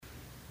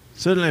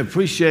Certainly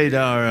appreciate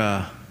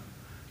our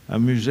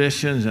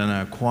musicians and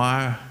our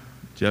choir.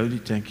 Jody,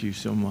 thank you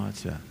so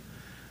much.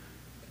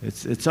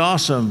 It's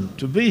awesome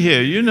to be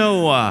here. You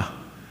know,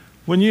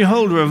 when you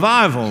hold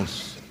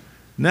revivals,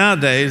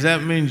 nowadays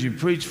that means you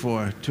preach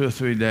for 2 or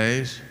 3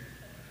 days.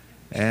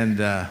 And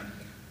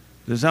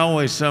there's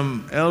always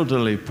some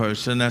elderly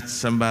person, that's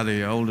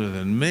somebody older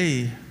than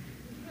me.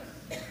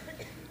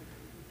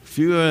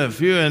 Fewer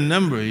in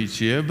number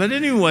each year. But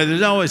anyway,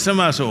 there's always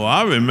somebody say, well,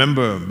 I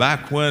remember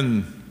back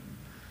when.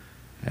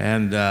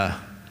 And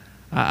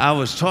I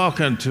was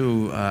talking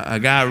to a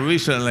guy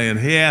recently, and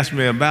he asked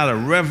me about a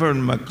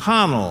Reverend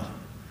McConnell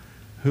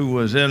who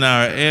was in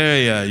our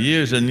area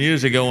years and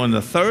years ago in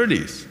the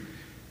 30s.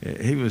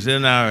 He was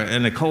in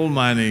the coal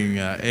mining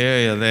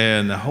area there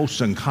in the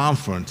Holston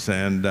Conference,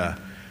 and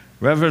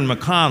Reverend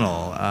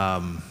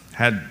McConnell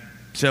had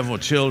several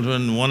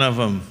children. One of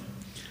them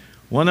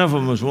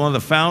was one of the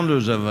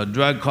founders of a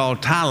drug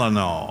called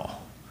Tylenol,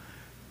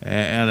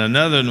 and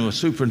another was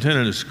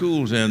superintendent of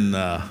schools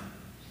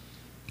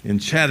in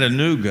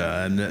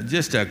Chattanooga, and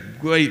just a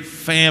great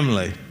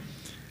family.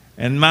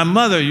 And my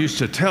mother used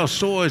to tell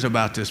stories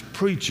about this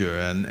preacher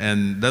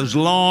and those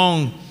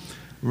long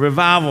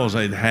revivals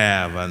they'd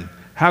have and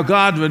how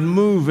God would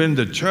move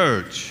into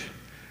church.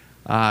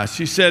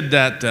 She said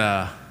that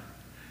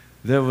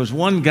there was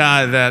one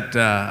guy that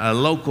a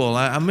local,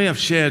 I may have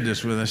shared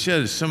this with her, I shared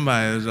it with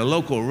somebody, there's a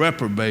local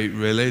reprobate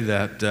really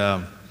that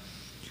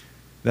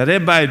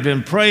everybody had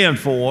been praying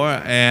for,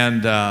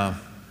 and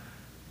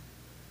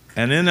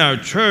in our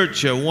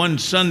church one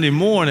Sunday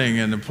morning,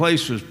 and the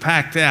place was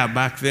packed out.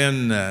 Back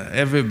then,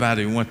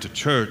 everybody went to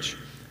church.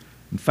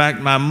 In fact,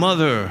 my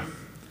mother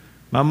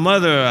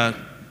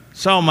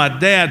saw my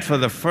dad for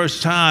the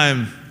first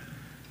time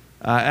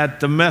at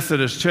the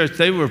Methodist church.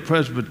 They were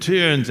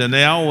Presbyterians, and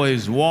they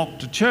always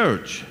walked to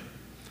church.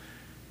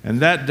 And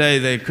that day,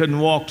 they couldn't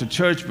walk to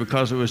church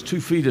because there was 2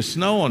 feet of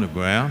snow on the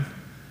ground.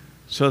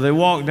 So they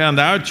walked down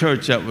to our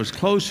church that was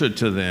closer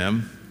to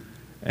them,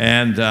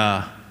 and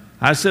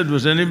I said,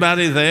 was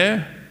anybody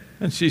there?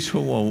 And she said,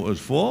 well, it was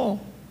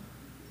full.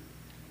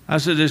 I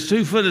said, there's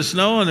 2 foot of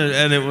snow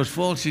and it was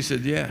full? She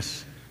said,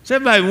 yes. So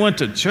everybody went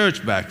to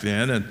church back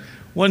then. And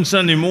one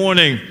Sunday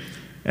morning,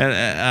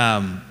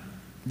 and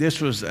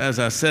this was, as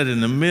I said,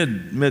 in the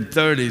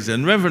mid-30s,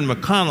 and Reverend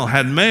McConnell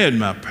had married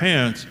my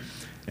parents.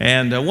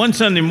 And one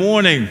Sunday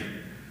morning,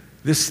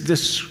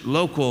 this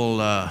local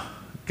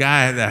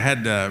guy that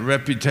had a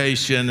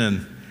reputation,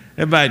 and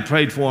everybody had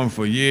prayed for him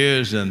for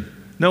years, and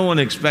no one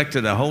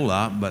expected a whole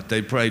lot, but they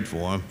prayed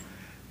for him.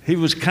 He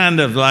was kind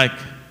of like,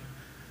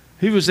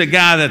 he was the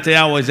guy that they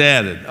always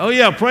added. Oh,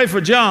 yeah, pray for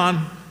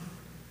John.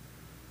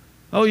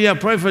 Oh, yeah,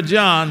 pray for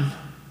John.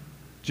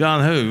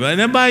 John who?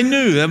 And everybody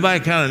knew.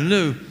 Everybody kind of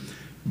knew.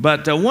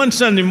 But one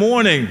Sunday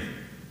morning,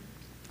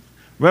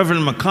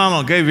 Reverend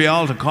McConnell gave the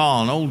altar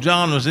call, and old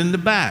John was in the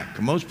back.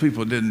 Most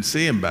people didn't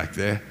see him back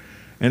there.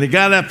 And he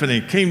got up and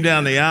he came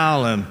down the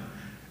aisle,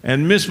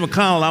 and Miss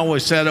McConnell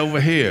always sat over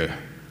here.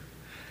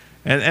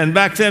 And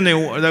back then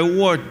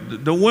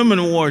the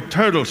women wore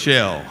turtle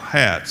shell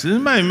hats. Does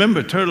anybody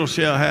remember turtle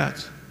shell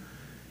hats?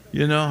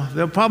 You know,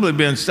 they'll probably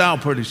be in style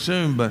pretty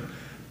soon, but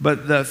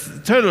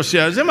the turtle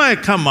shells,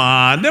 anybody, come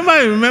on,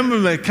 anybody remember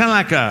them? Kind of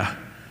like a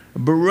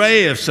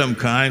beret of some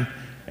kind.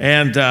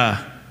 And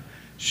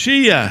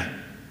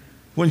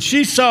when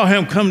she saw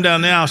him come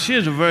down the aisle, she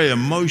is a very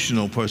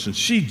emotional person.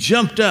 She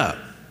jumped up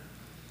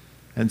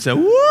and said,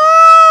 woo!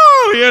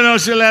 You know,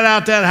 she let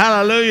out that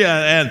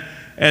hallelujah,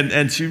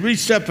 and she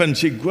reached up and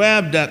she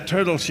grabbed that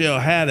turtle shell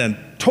hat and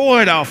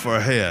tore it off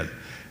her head.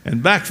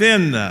 And back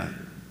then,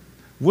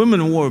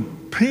 women wore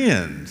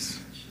pins.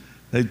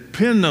 They'd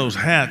pin those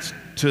hats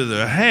to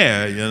their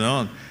hair, you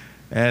know,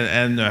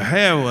 and their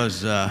hair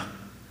was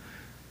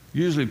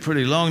usually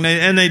pretty long.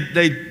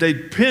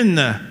 They'd pin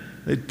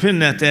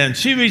that there. And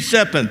she reached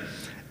up and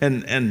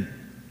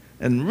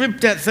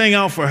ripped that thing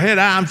off her head.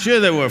 I'm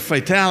sure there were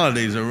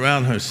fatalities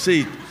around her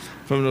seat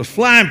from those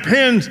flying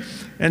pins.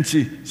 And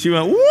she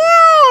went, woo,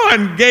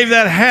 and gave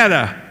that hat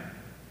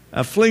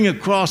a fling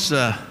across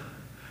the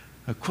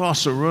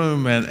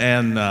room.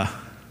 And I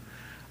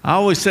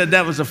always said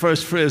that was the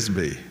first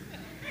Frisbee.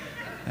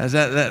 As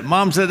that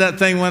Mom said that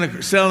thing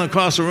went sailing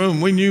across the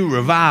room, we knew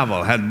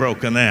revival had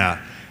broken out.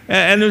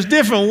 And there's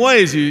different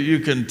ways you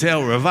can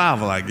tell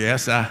revival, I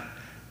guess.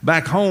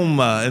 Back home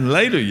in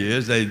later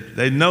years,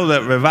 they know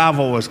that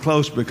revival was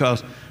close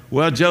because,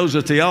 well, Joe's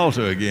at the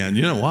altar again.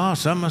 You know, wow,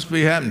 something must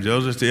be happening.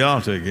 Joe's at the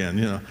altar again,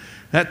 you know.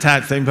 That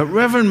type thing. But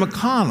Reverend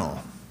McConnell,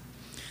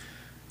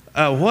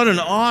 what an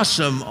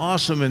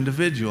awesome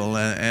individual.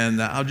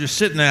 And I was just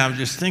sitting there, I was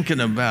just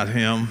thinking about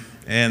him.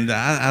 And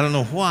I don't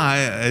know why.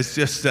 It's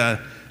just, I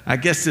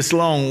guess this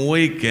long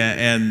week,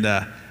 and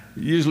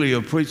usually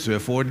you'll preach 3 or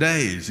 4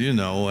 days, you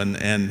know.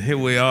 And here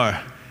we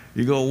are.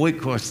 You go a week,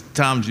 of course,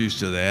 Tom's used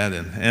to that.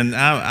 And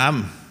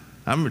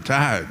I'm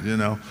retired, you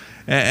know.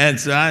 And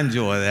so I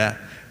enjoy that.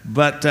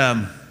 But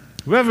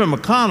Reverend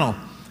McConnell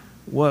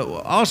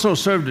also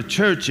served a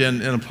church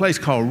in a place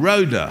called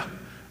Rhoda.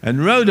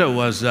 And Rhoda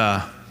was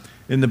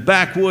in the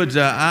backwoods.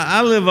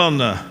 I live on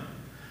the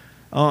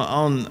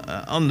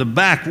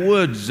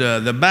backwoods,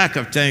 the back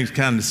of things,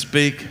 kind of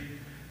speak.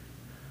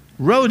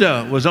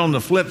 Rhoda was on the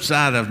flip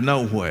side of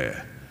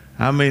nowhere.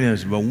 I mean, it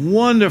was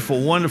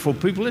wonderful, wonderful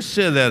people. Let's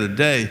share that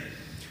today.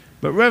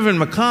 But Reverend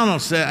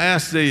McConnell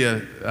asked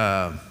the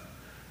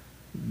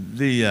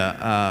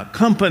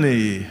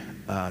company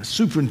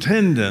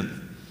superintendent.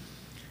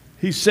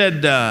 He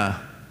said, I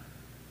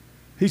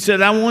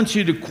want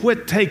you to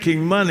quit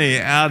taking money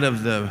out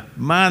of the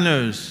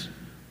miners'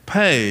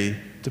 pay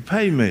to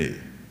pay me.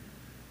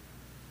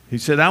 He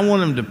said, I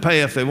want them to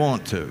pay if they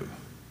want to.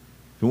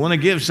 If you want to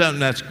give something,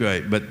 that's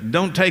great, but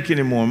don't take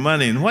any more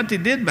money. And what they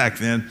did back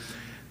then,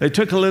 they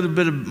took a little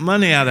bit of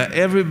money out of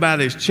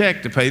everybody's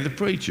check to pay the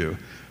preacher.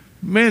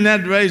 Man,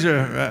 that'd raise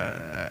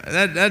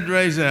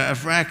a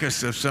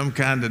fracas of some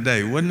kind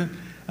today, wouldn't it?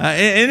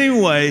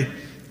 Anyway,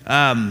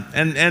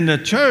 and the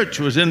church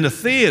was in the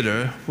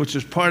theater, which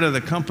was part of the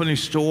company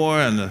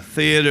store and the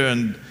theater,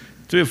 and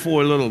 3 or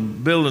 4 little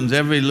buildings.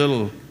 Every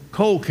little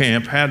coal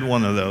camp had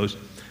one of those,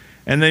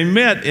 and they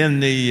met in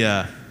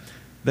the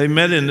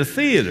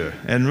theater.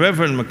 And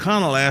Reverend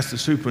McConnell asked the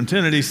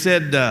superintendent. He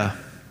said,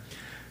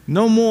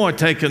 no more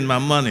taking my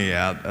money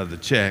out of the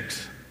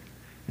checks.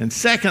 And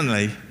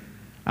secondly,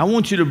 I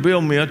want you to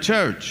build me a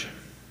church.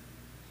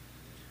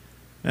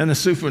 And the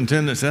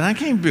superintendent said, I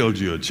can't build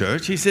you a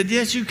church. He said,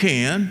 yes, you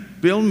can.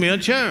 Build me a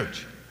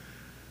church.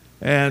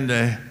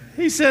 And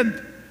he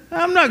said,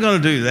 I'm not going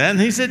to do that.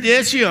 And he said,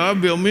 yes, you are.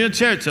 Build me a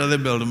church. So they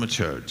built him a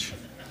church.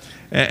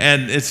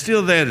 And it's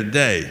still there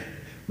today.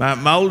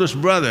 My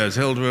oldest brother has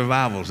held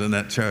revivals in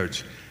that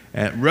church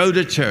at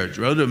Rhoda Church,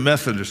 Rhoda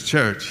Methodist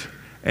Church.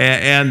 So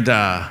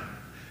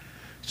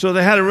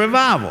they had a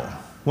revival.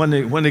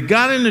 When they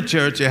got in the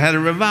church, they had a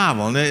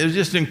revival. And it was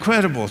just an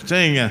incredible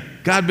thing.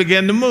 God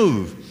began to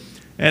move.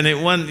 And it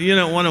went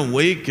a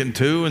week and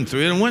 2 and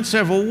 3, and it went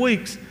several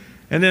weeks.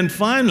 And then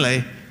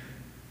finally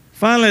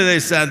they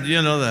said,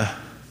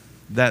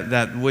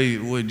 that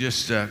we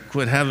just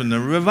quit having the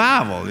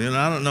revival.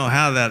 I don't know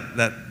how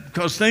that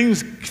because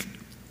things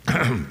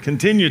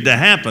continued to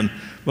happen.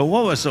 But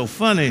what was so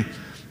funny,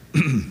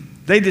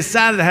 they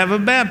decided to have a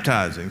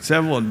baptizing.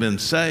 Several had been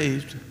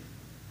saved.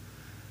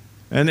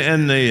 And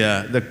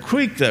the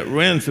creek that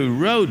ran through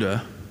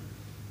Rhoda,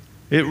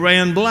 it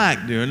ran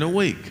black during the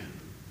week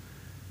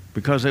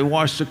because they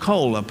washed the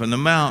coal up in the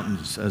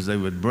mountains as they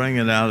would bring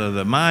it out of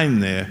the mine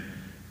there.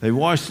 They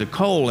washed the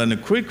coal and the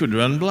creek would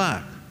run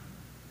black.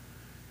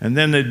 And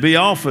then they'd be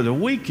off for the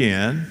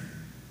weekend.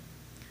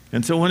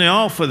 And so when they're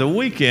off for the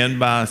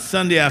weekend, by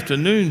Sunday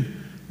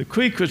afternoon, the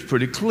creek was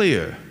pretty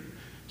clear.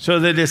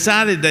 So they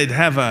decided they'd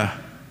have a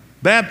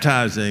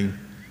baptizing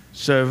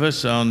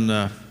service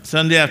on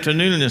Sunday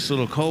afternoon in this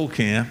little coal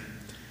camp.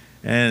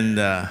 And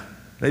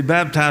they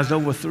baptized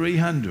over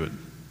 300.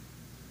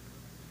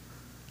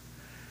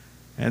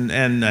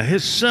 And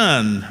his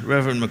son,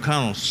 Reverend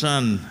McConnell's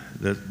son,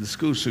 the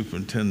school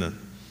superintendent,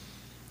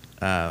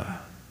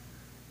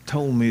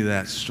 told me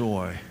that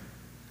story.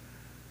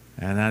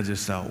 And I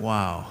just thought,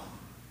 wow,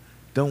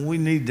 don't we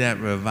need that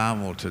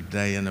revival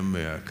today in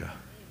America?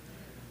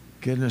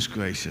 Goodness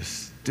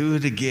gracious, do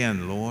it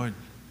again, Lord.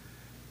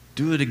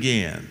 Do it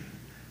again.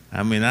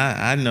 I mean,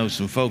 I know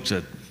some folks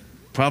that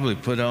probably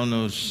put on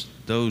those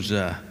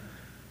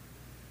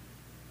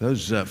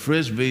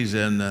frisbees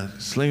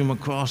and sling them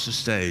across the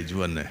stage,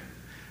 wouldn't they?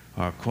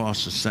 Or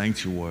across the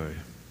sanctuary.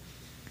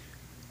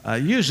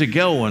 Years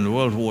ago in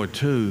World War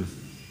II,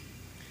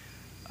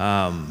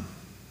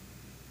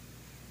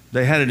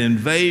 they had an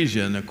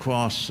invasion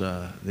across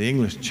the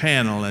English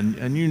Channel,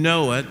 and you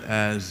know it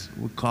as,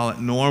 we call it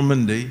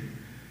Normandy,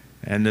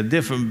 and the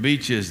different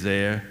beaches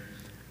there.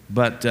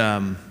 But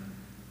a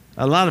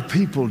lot of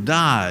people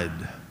died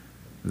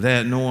there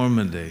at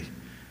Normandy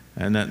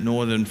and that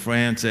northern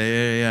France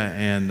area,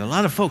 and a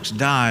lot of folks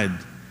died.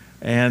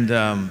 And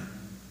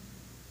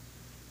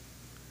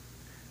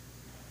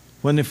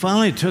when they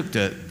finally took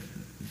the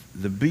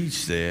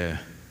beach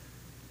there,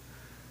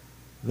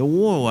 the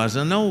war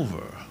wasn't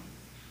over,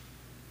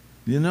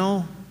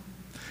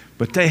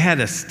 But they had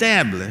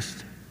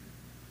established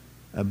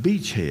a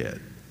beachhead.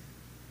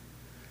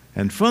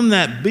 And from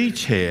that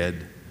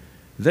beachhead,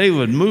 they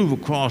would move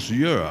across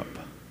Europe.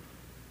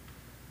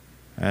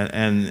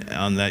 And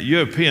on that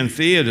European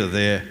theater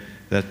there,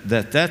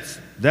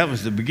 that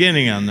was the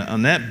beginning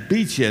on that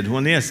beachhead.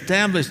 When they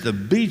established the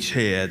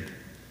beachhead,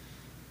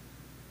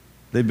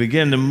 they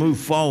began to move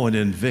forward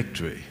in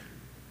victory.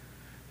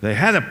 They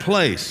had a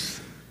place.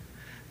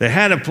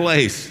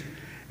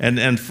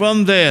 And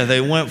from there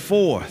they went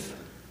forth.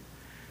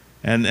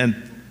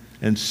 And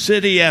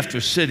city after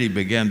city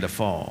began to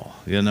fall,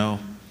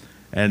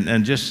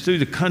 And just through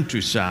the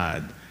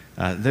countryside,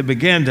 they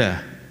began to,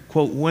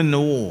 quote, win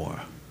the war.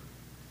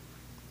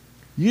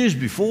 Years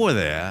before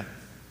that,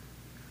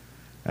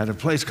 at a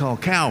place called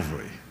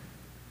Calvary,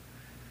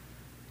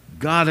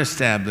 God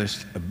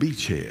established a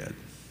beachhead.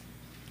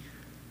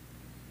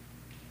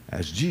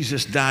 As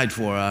Jesus died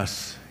for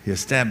us, he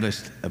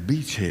established a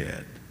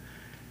beachhead.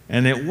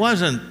 And it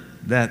wasn't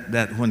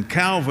that when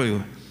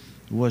Calvary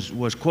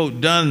was quote,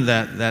 done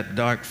that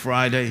dark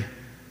Friday,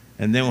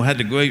 and then we had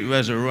the great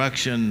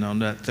resurrection on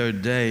that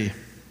third day,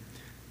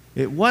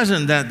 it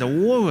wasn't that the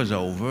war was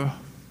over,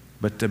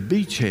 but the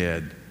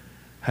beachhead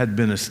had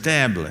been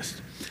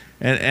established.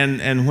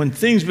 And when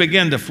things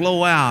began to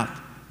flow out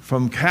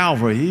from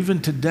Calvary,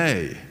 even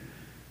today,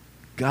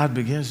 God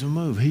begins to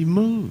move. He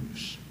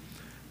moves.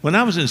 When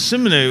I was in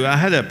seminary, I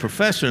had a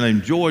professor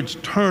named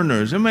George Turner.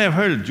 Has anybody ever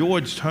heard of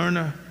George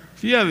Turner?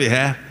 If you ever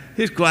have,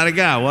 he's quite a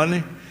guy,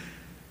 wasn't he?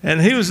 And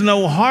he was an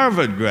old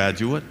Harvard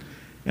graduate.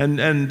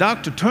 And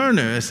Dr.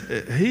 Turner,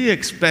 he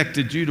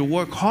expected you to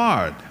work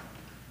hard.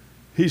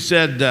 He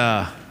said,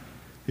 I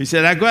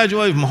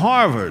graduated from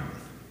Harvard,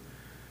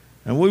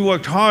 and we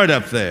worked hard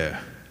up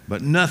there,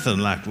 but nothing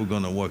like we're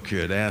going to work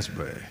here at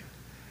Asbury.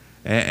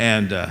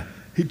 And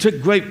he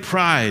took great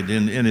pride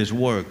in his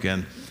work.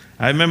 And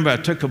I remember I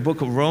took a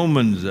book of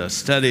Romans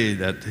study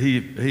that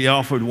he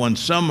offered one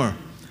summer,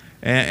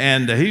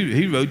 and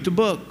he wrote the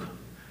book.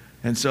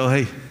 And so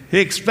he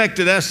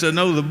expected us to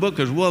know the book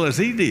as well as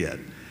he did.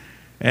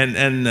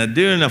 And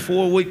during a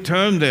 4-week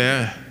term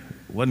there,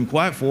 wasn't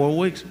quite 4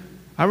 weeks,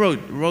 I wrote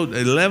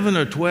 11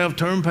 or 12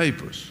 term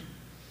papers.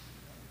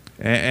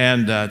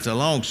 And it's a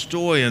long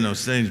story in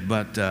those things,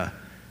 but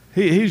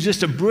he was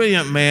just a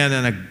brilliant man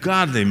and a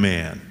godly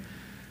man.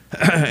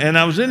 And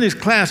I was in his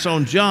class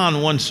on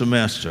John one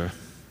semester,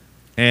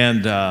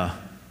 and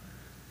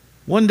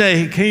one day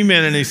he came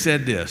in and he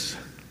said this.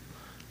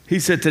 He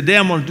said, today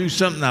I'm going to do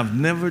something I've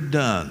never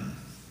done.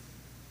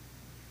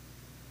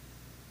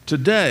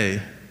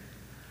 Today,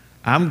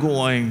 I'm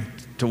going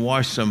to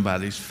wash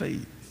somebody's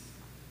feet.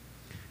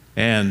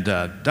 And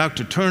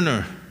Dr.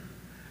 Turner,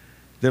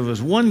 there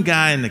was one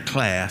guy in the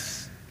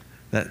class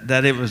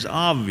that it was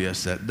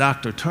obvious that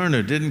Dr.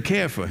 Turner didn't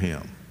care for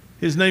him.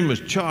 His name was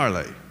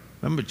Charlie.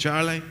 Remember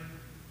Charlie?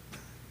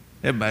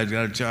 Everybody's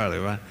got a Charlie,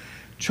 right?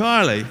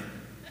 Charlie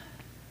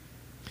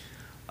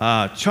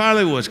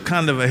was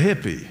kind of a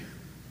hippie.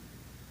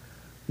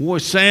 Wore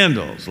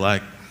sandals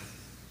like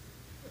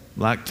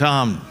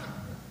Tom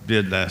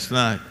did last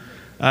night.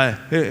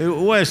 He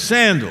wears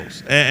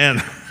sandals,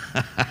 and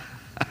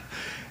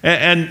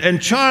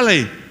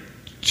Charlie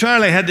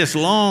had this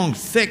long,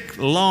 thick,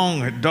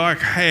 long, dark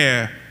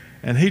hair,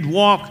 and he'd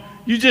walk.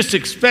 You just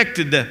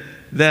expected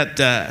that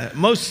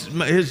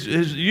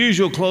his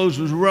usual clothes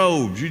was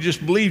robes. You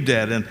just believed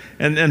that,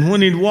 and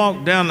when he'd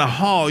walk down the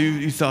hall,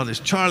 you thought, is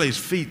Charlie's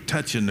feet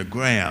touching the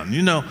ground?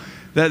 You know.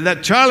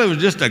 That Charlie was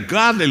just a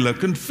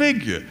godly-looking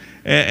figure.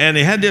 And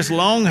he had this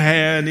long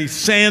hair and these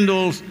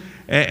sandals.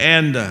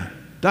 And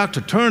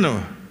Dr.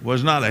 Turner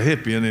was not a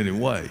hippie in any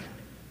way.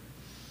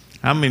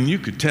 I mean, you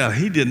could tell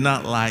he did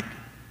not like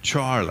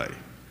Charlie.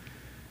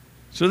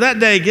 So that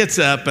day he gets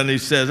up and he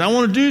says, I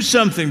want to do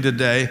something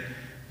today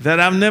that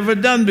I've never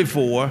done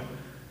before.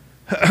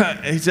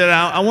 He said,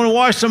 I want to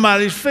wash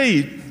somebody's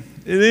feet.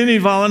 And then he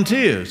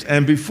volunteers.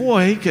 And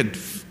before he could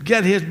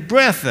get his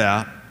breath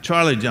out,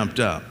 Charlie jumped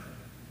up.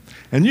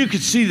 And you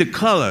could see the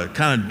color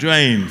kind of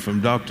drain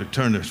from Dr.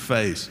 Turner's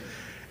face.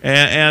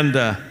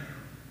 And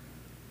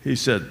he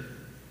said,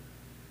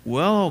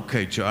 well,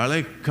 okay,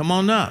 Charlie, come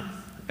on up.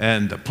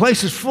 And the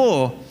place is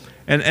full.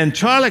 And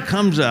Charlie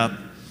comes up,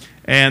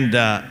 and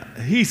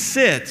he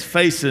sits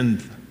facing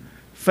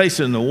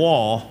the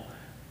wall,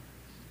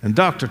 and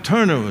Dr.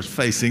 Turner was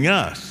facing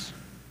us.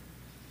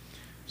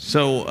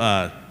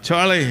 So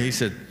Charlie, he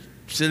said,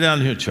 sit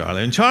down here,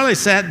 Charlie. And Charlie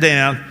sat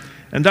down,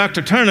 and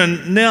Dr. Turner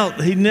knelt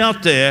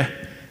there,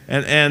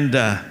 and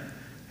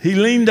he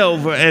leaned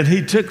over and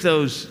he took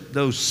those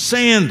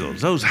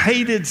sandals, those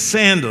hated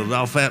sandals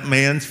off that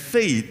man's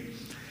feet,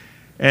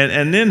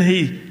 and then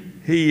he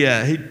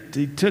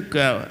took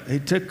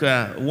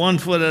 1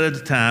 foot at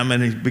a time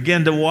and he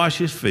began to wash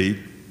his feet,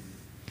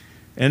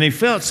 and he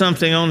felt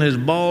something on his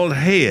bald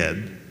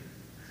head,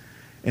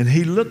 and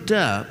he looked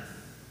up,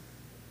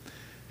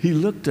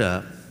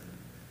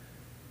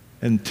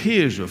 and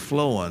tears were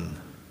flowing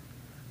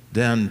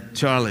down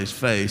Charlie's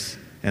face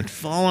and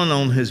falling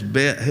on his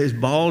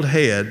bald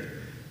head.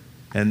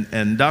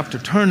 And Dr.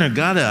 Turner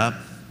got up,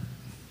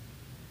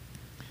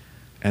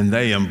 and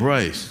they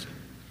embraced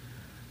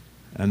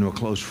and were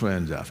close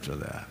friends after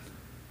that.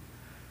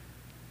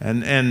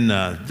 And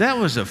that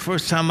was the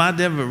first time I'd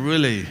ever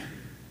really,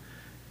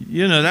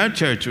 at our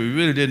church we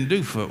really didn't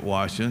do foot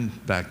washing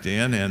back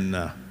then, and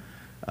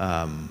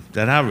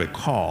that I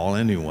recall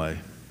anyway.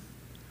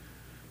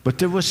 But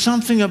there was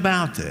something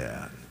about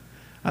that.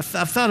 I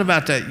thought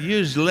about that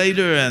years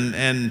later,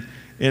 and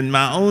in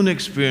my own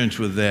experience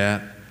with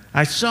that,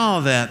 I saw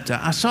that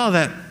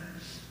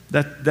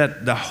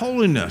the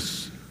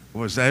holiness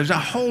was there. It was a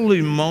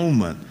holy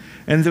moment,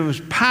 and there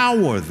was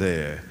power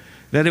there.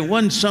 That it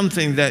wasn't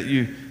something that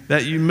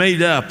you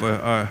made up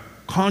or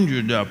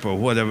conjured up or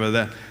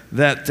whatever.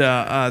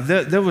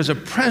 There was a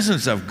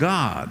presence of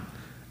God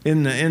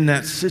in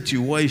that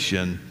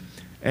situation,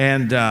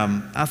 and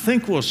I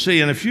think we'll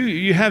see. And if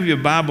you have your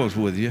Bibles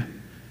with you,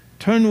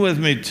 turn with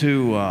me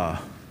to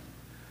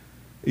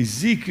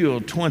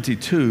Ezekiel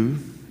 22,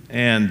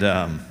 and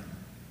I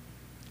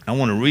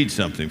want to read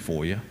something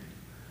for you.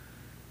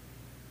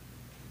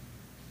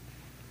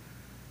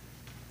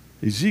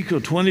 Ezekiel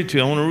 22,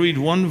 I want to read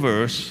one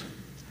verse,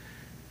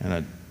 and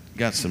I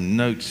got some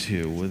notes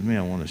here with me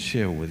I want to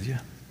share with you.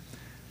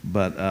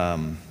 But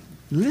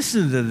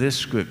listen to this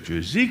scripture,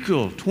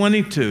 Ezekiel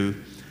 22.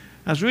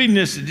 I was reading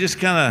this, it just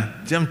kind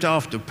of jumped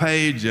off the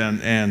page,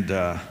 and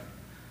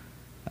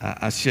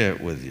I share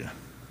it with you.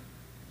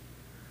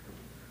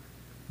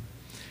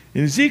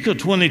 In Ezekiel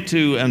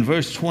 22 and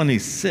verse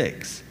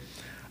 26,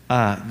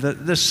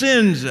 the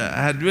sins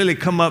had really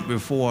come up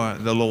before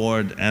the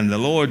Lord, and the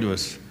Lord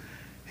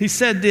he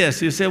said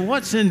this, he said,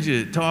 what sins are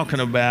you talking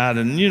about?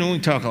 And we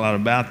talk a lot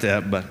about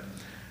that, but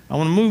I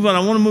want to move on. I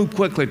want to move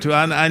quickly to,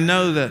 I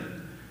know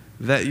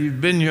that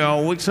you've been here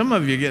all week. Some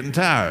of you are getting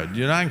tired,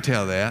 I can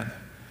tell that,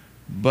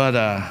 but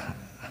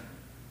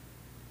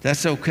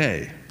that's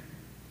okay.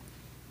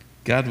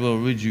 God will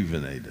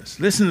rejuvenate us.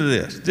 Listen to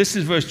this. This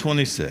is verse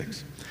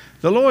 26.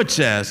 The Lord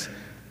says,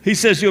 he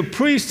says, your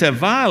priests have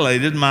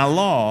violated my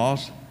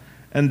laws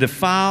and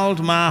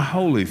defiled my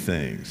holy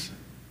things.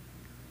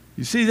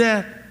 You see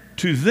that?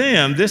 To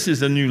them, this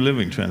is the New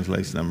Living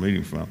Translation I'm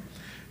reading from.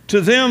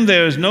 To them,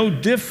 there is no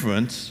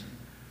difference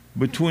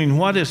between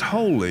what is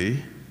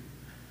holy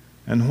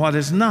and what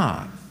is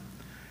not.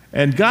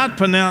 And God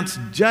pronounced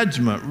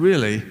judgment,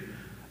 really,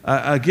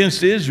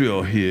 against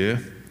Israel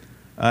here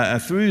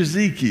through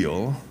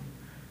Ezekiel,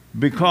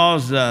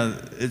 because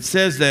it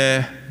says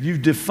there,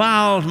 you've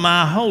defiled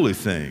my holy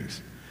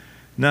things.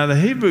 Now, the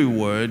Hebrew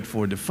word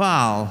for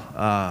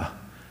defile,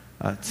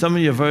 some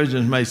of your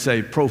versions may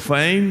say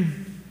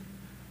profane.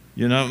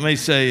 It may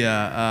say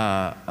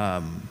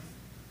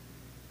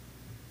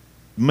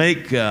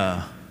make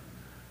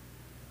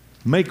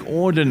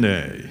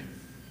ordinary,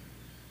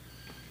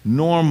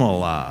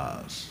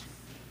 normalize.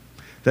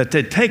 That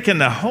they've taken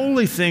the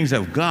holy things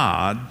of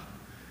God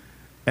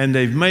and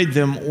they've made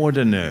them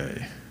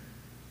ordinary.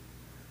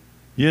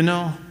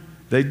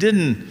 They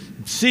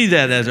didn't see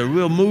that as a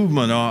real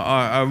movement or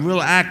a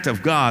real act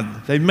of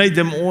God. They made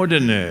them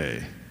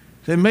ordinary.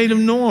 They made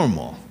them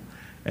normal.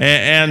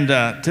 And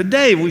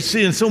today we're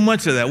seeing so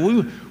much of that.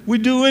 We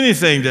do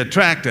anything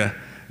to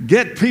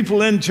get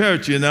people in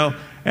church,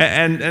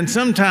 And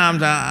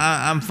sometimes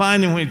I'm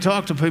finding when you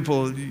talk to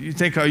people, you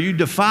think, are you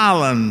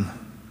defiling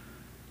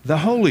the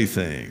holy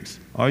things?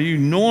 Are you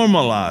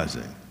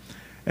normalizing?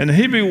 And the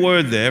Hebrew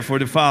word there for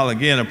defile,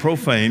 again, a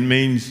profane,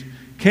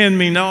 can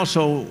mean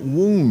also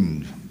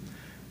wound.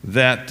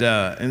 That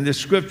in this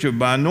scripture,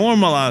 by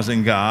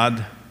normalizing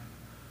God,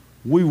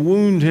 we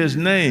wound his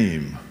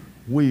name.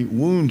 We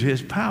wound his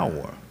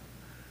power.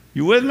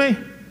 You with me?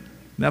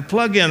 Now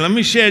plug in. Let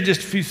me share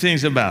just a few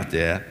things about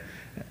that.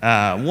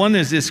 One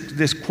is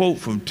this quote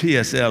from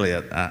T.S.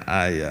 Eliot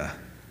I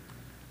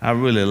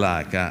really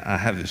like. I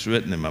have this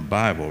written in my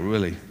Bible,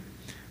 really.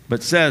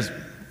 But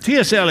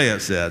T.S.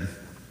 Eliot said,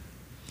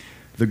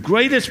 the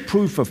greatest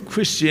proof of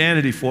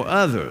Christianity for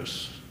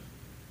others,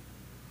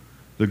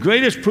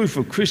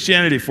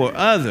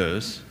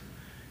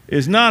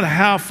 is not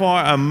how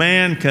far a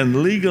man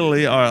can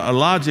legally or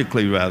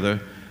logically rather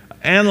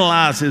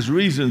analyze his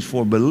reasons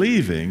for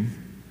believing,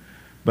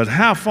 but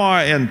how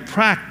far in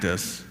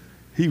practice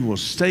he will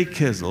stake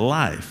his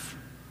life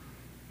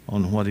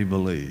on what he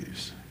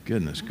believes.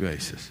 Goodness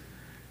gracious.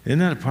 Isn't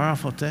that a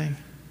powerful thing?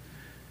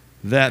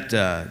 That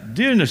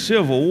during the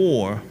Civil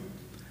War,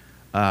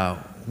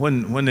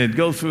 when they'd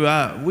go through,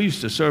 we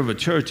used to serve a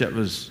church that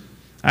was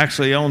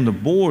actually on the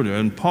border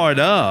and part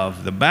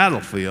of the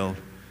battlefield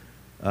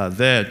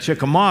there at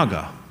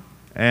Chickamauga.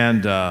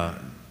 And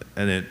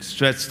it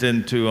stretched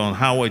into on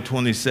Highway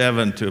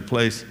 27 to a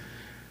place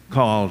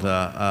called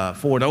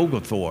Fort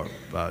Oglethorpe.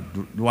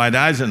 Dwight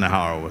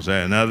Eisenhower was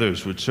there, and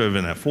others would serve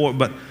in that fort.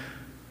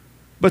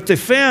 But they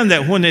found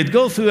that when they'd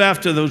go through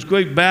after those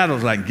great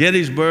battles like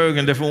Gettysburg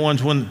and different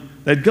ones, when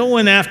they'd go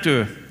in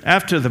after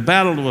the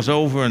battle was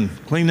over and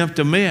clean up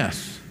the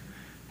mess,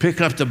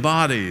 pick up the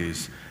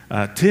bodies,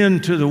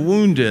 tend to the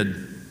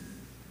wounded.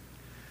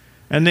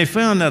 And they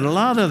found that a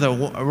lot of the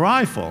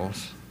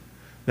rifles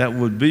that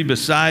would be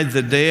beside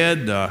the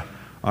dead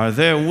or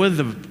there with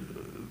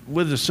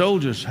the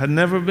soldiers had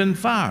never been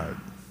fired.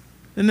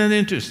 Isn't that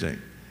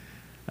interesting?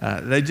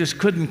 They just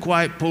couldn't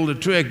quite pull the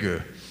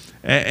trigger.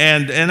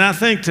 And I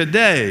think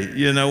today,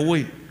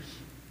 we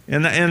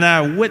in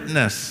our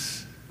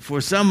witness,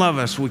 for some of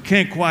us, we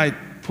can't quite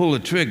pull the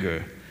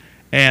trigger.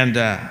 And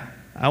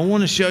I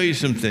want to show you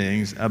some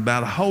things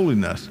about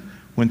holiness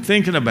when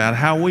thinking about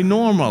how we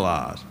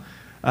normalize.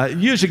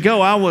 Years ago,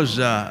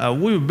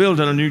 we were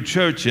building a new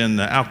church in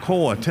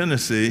Alcoa,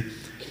 Tennessee,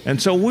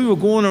 and so we were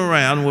going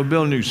around, we're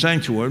building a new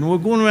sanctuary, and we're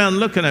going around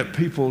looking at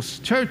people's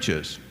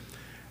churches.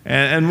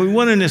 And we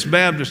went in this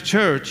Baptist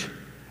church,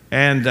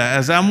 and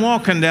as I'm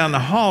walking down the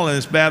hall in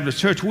this Baptist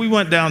church, we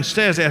went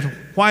downstairs, they had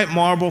white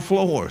marble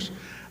floors.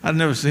 I'd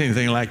never seen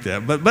anything like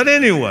that. But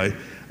anyway,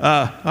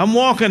 I'm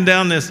walking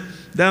down this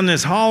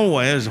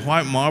hallway, there's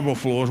white marble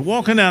floors,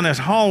 walking down this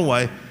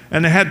hallway,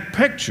 and they had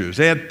pictures.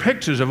 They had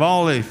pictures of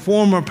all the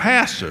former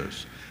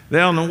pastors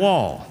there on the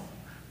wall.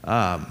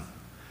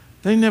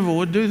 They never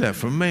would do that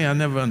for me. I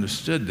never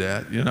understood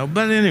that,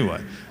 But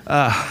anyway,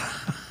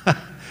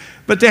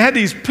 But they had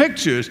these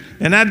pictures,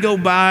 and I'd go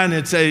by and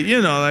it'd say,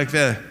 you know, like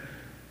that.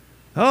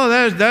 Oh,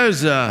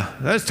 there's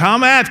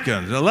Tom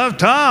Atkins. I love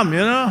Tom, you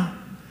know.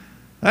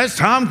 That's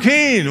Tom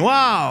Keene.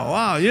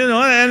 Wow, you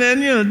know,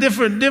 and you know,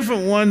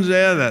 different ones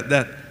there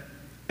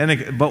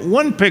but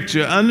one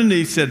picture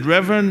underneath said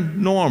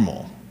Reverend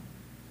Normal.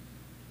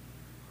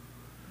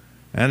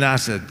 And I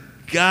said,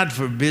 God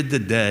forbid the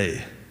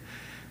day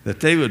that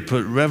they would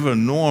put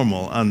Reverend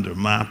Normal under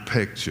my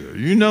picture.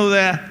 You know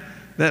that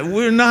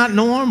we're not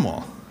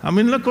normal. I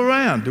mean, look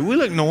around. Do we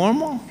look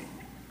normal?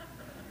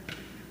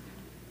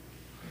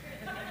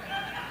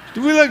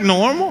 Do we look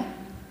normal?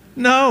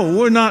 No,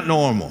 we're not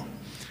normal.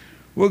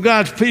 We're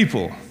God's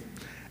people.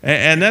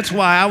 And that's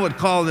why I would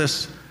call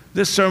this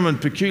sermon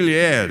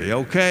peculiarity,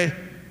 okay?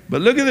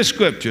 But look at the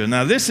scripture.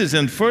 Now, this is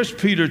in 1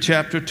 Peter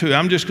chapter 2.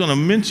 I'm just going to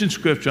mention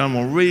scripture. I'm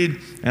going to read,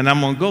 and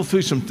I'm going to go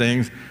through some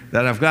things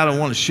that I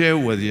want to share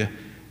with you,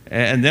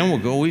 and then we'll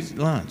go eat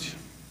lunch.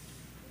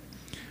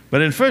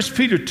 But in 1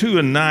 Peter 2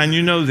 and 9,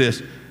 you know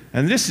this,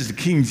 and this is the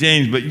King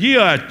James, but ye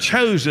are a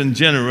chosen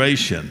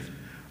generation,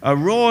 a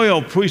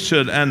royal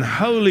priesthood and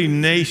holy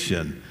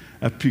nation,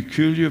 a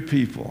peculiar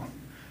people,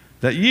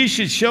 that ye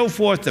should show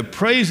forth the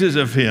praises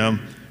of him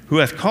who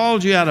hath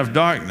called you out of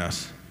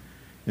darkness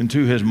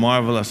into his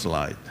marvelous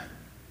light.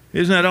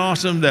 Isn't that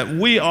awesome that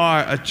we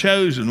are a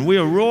chosen,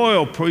 we're a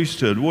royal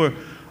priesthood, we're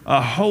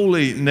a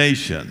holy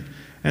nation.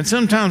 And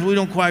sometimes we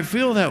don't quite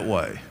feel that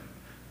way.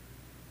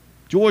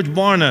 George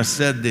Barna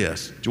said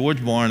this. George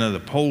Barna, the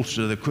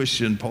pollster, the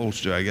Christian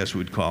pollster, I guess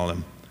we'd call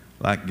him,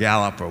 like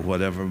Gallup or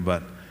whatever,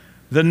 but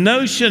the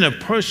notion of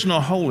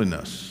personal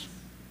holiness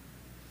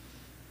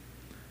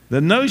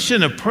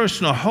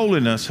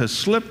has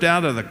slipped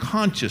out of the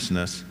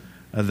consciousness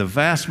of the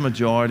vast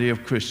majority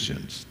of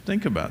Christians.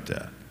 Think about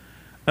that.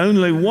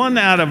 Only 1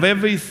 out of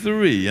every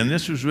 3, and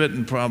this was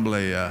written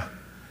probably, the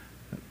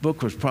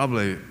book was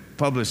probably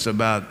published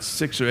about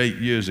 6 or 8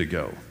 years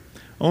ago.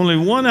 Only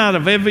 1 out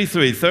of every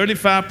 3,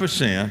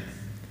 35%,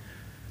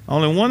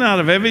 only 1 out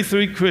of every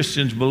 3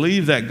 Christians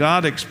believe that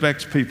God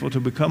expects people to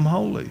become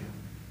holy.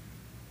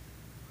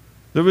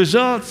 The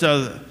results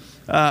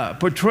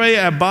portray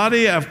a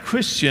body of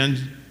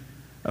Christians.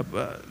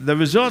 The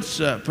results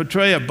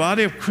portray a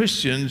body of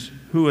Christians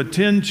who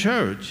attend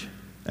church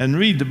and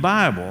read the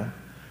Bible,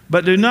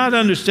 but do not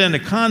understand the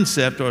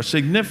concept or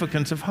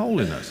significance of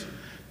holiness,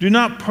 do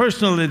not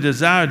personally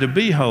desire to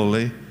be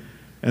holy,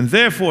 and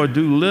therefore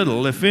do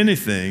little, if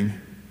anything,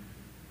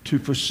 to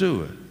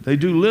pursue it. They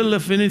do little,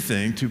 if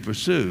anything, to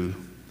pursue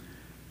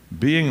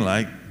being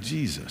like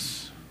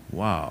Jesus.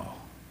 Wow.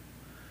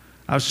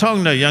 I was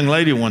talking to a young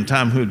lady one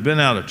time who had been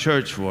out of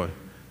church for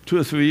 2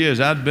 or 3 years.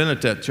 I'd been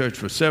at that church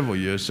for several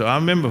years, so I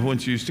remember when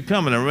she used to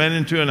come, and I ran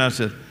into her and I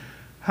said,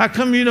 how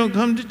come you don't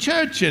come to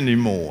church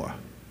anymore?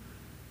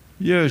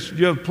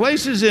 Your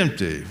place is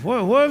empty.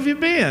 Where have you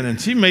been? And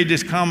she made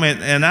this comment,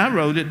 and I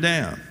wrote it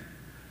down.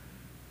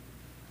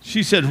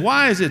 She said,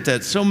 why is it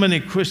that so many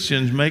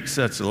Christians make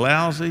such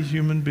lousy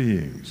human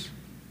beings?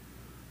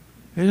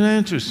 Isn't that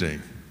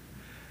interesting?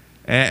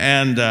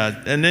 And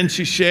then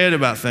she shared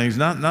about things,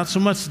 not so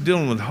much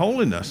dealing with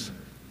holiness,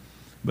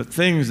 but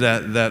things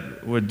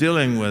that were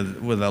dealing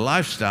with a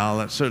lifestyle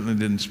that certainly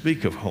didn't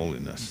speak of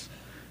holiness.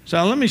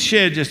 So let me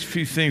share just a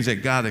few things that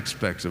God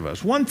expects of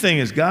us. One thing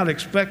is God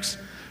expects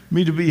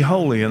me to be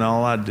holy in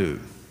all I do.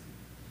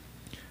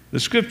 The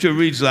scripture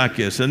reads like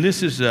this, and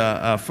this is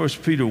 1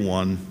 Peter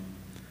 1.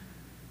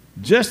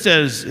 Just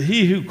as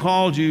he who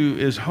called you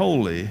is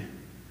holy,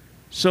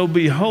 so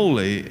be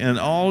holy in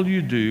all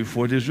you do,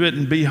 for it is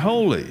written, be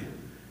holy,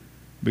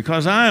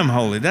 because I am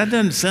holy. That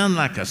doesn't sound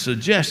like a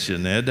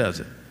suggestion there, does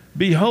it?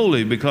 Be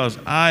holy because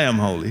I am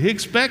holy. He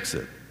expects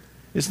it.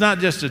 It's not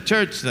just a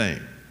church thing.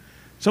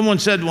 Someone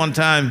said one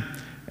time,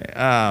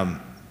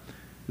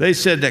 they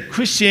said that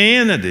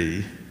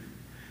Christianity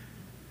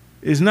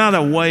is not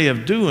a way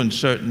of doing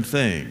certain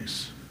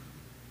things.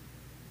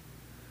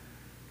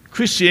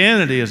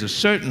 Christianity is a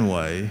certain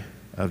way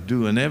of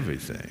doing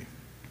everything.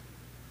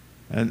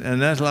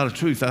 And that's a lot of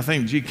truth. I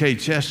think G.K.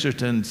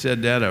 Chesterton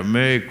said that, or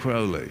Mary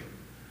Crowley,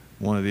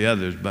 one of the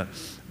others, but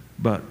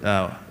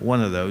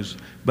one of those.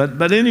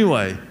 But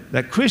anyway,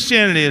 that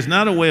Christianity is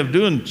not a way of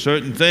doing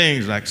certain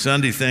things like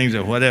Sunday things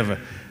or whatever,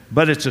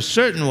 but it's a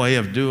certain way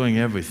of doing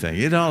everything.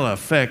 It all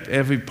affects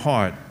every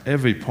part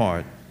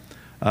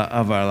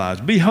of our lives.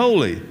 Be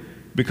holy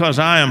because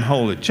I am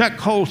holy. Chuck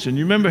Colson,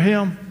 you remember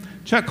him?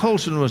 Chuck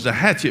Colson was a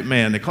hatchet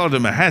man. They called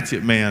him a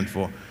hatchet man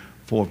for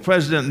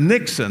President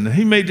Nixon. And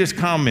he made this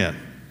comment.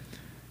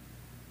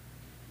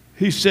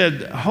 He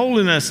said,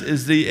 holiness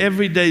is the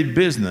everyday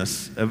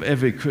business of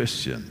every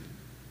Christian.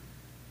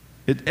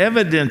 It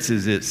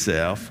evidences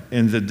itself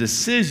in the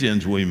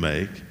decisions we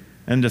make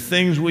and the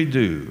things we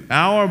do,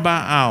 hour by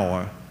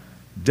hour,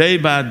 day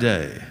by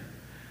day,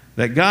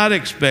 that God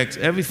expects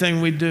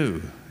everything we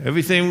do,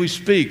 everything we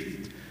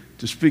speak,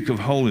 to speak of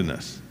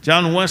holiness.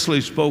 John Wesley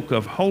spoke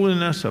of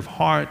holiness of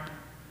heart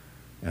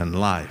and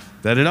life,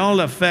 that it all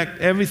affects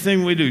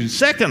everything we do.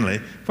 Secondly,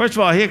 first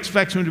of all, he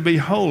expects me to be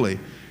holy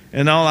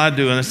in all I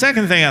do. And the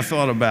second thing I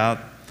thought about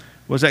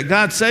was that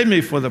God saved me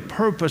for the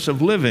purpose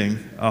of living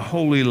a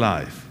holy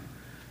life.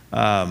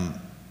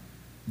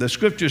 The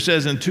scripture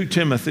says in 2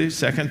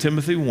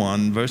 Timothy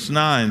 1, verse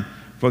 9,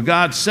 for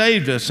God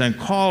saved us and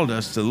called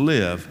us to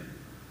live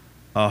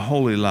a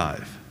holy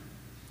life.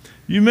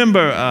 You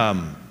remember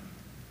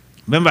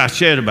I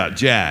shared about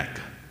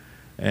Jack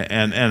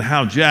and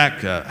how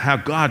how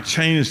God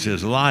changed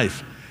his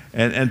life.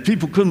 And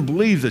people couldn't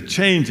believe the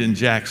change in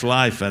Jack's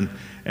life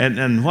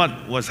and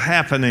what was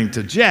happening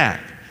to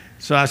Jack.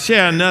 So I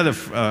share another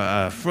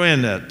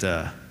friend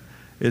that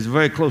is a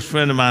very close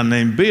friend of mine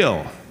named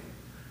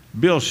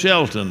Bill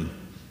Shelton.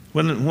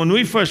 When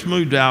we first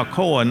moved to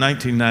Alcoa in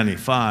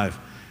 1995,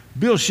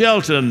 Bill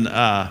Shelton,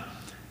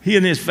 he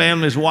and his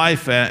family, his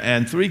wife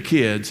and 3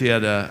 kids, he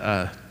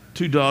had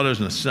 2 daughters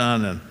and a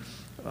son, and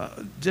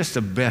just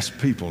the best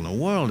people in the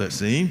world, it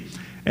seemed.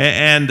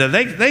 And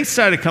they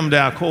started coming to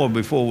Alcoa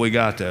before we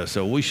got there,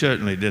 so we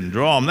certainly didn't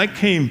draw them. They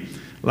came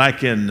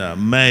like in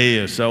May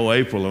or so,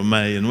 April or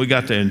May, and we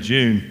got there in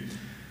June.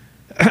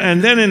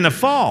 And then in the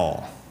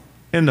fall,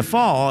 and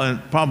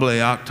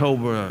probably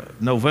October,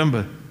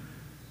 November,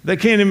 they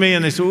came to me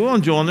and they said, we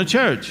want to join the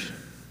church.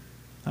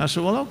 I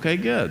said, well, okay,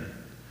 good.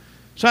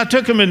 So I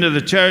took them into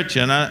the church,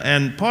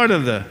 and part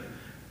of the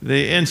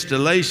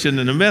installation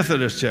in the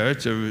Methodist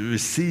church, or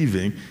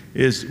receiving,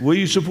 is will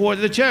you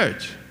support the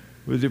church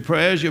with your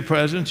prayers, your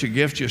presence, your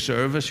gift, your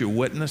service, your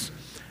witness?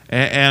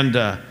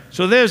 And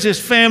so there's this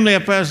family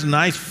up there, this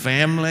nice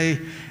family,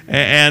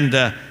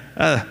 and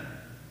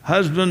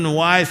husband and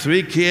wife,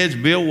 3 kids.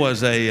 Bill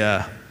was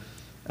a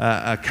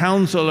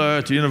counselor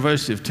at the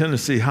University of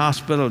Tennessee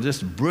Hospital,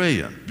 just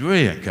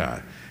brilliant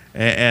guy.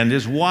 And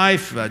his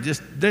wife,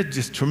 they're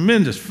just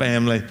tremendous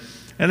family.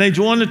 And they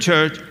joined the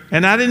church,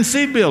 and I didn't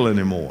see Bill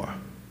anymore.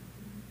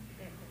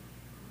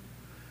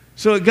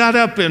 So it got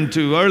up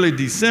into early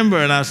December,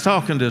 and I was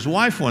talking to his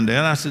wife one day,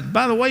 and I said,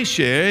 by the way,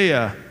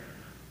 Sherry,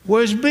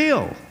 where's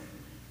Bill?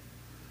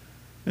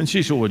 And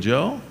she said, well,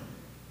 Joe,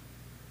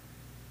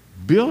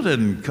 Bill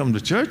didn't come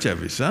to church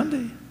every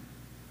Sunday.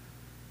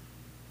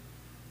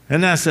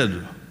 And I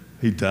said,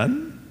 he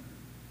doesn't?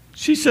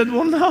 She said,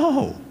 well,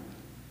 no.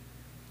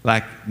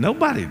 Like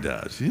nobody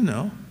does, you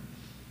know.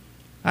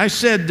 I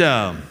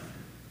said,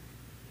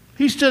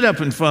 he stood up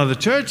in front of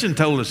the church and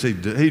told us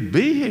he'd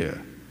be here.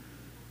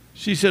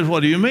 She said,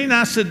 what do you mean?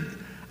 I said,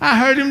 I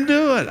heard him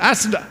do it. I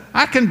said,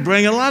 I can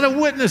bring a lot of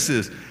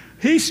witnesses.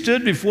 He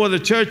stood before the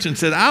church and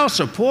said, I'll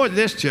support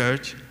this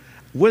church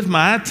with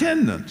my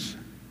attendance.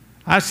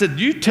 I said,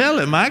 you tell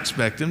him I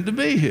expect him to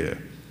be here.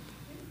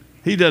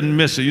 He doesn't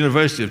miss the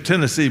University of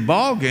Tennessee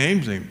ball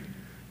games, and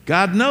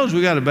God knows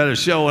we got a better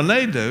show than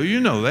they do. You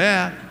know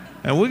that.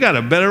 And we got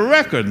a better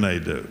record than they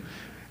do.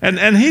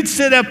 And he'd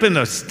sit up in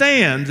the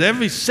stands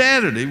every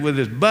Saturday with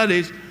his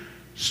buddies,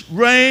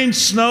 rain,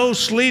 snow,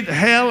 sleet,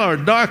 hell, or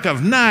dark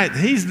of night.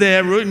 He's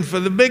there rooting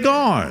for the Big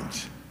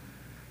Orange.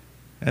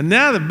 And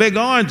now the Big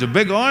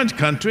Orange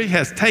country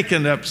has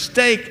taken up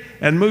stake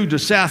and moved to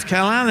South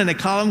Carolina, and they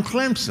call him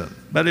Clemson.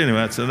 But anyway,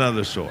 that's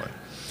another story.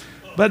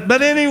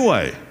 But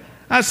anyway,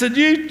 I said,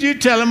 you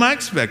tell him I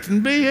expect him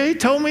to be here. He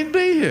told me to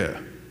be here.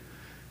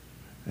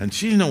 And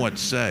she didn't know what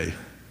to say.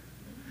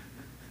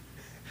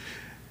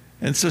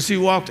 And so she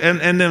walked,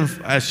 and then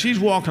as she's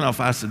walking off,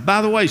 I said,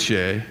 by the way,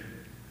 Sherry,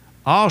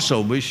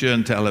 also be sure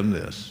and tell him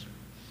this.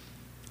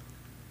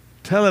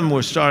 Tell him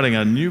we're starting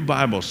a new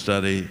Bible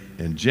study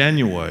in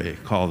January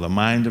called The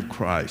Mind of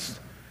Christ,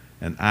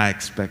 and I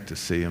expect to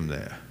see him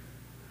there.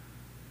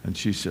 And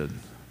she said,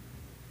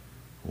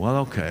 well,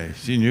 okay.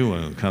 She knew we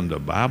were going to come to a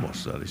Bible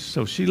study,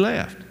 so she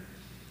left.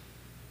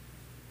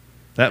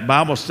 That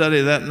Bible study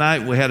that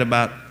night, we had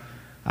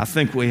I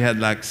think we had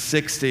like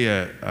 60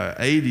 or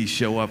 80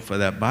 show up for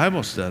that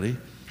Bible study,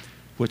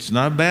 which is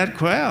not a bad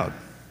crowd.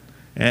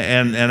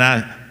 And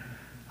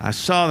I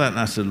saw that and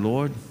I said,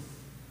 Lord,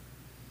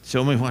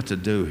 show me what to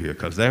do here,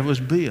 because there was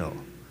Bill.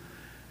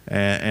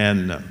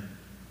 And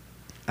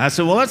I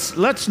said, well,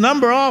 let's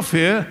number off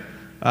here.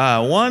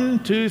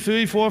 1, 2,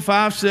 3, 4,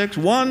 5, 6.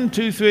 1,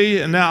 2,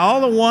 3. And now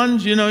all the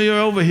ones, you know, you're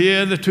over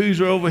here, the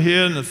 2s are over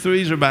here, and the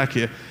 3s are back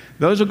here.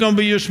 Those are going to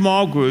be your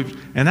small groups.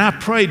 And I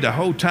prayed the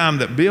whole time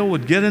that Bill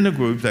would get in a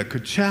group that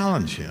could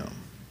challenge him.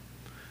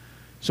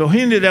 So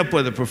he ended up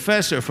with a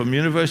professor from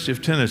University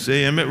of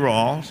Tennessee, Emmett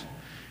Rawls.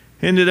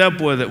 He ended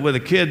up with a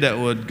kid that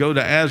would go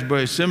to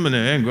Asbury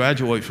Seminary and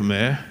graduate from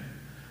there,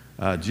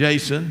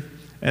 Jason,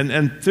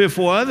 and 3 or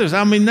 4 others.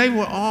 I mean, they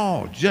were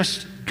all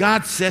just,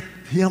 God set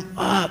him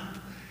up.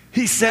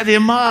 He set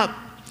him up.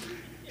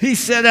 He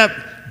set up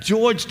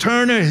George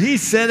Turner. He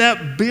set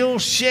up Bill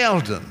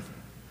Shelton.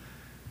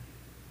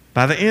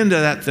 By the end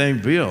of that thing,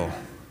 Bill,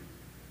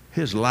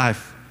 his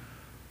life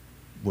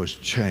was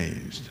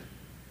changed.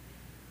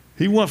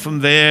 He went from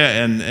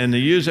there, and in the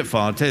years that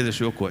followed, I'll tell you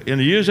this real quick. In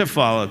the years that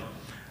followed,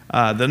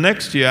 the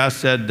next year I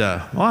said,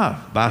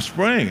 by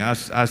spring, I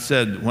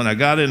said, when I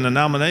got in the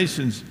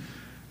nominations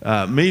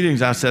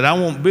meetings, I said, I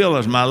want Bill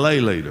as my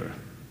lay leader.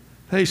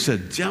 They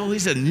said, Joe,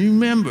 he's a new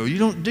member. You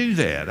don't do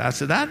that. I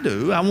said, I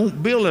do. I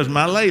want Bill as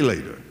my lay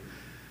leader.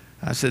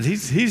 I said,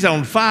 he's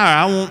on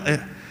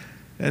fire.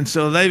 And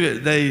so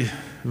they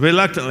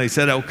reluctantly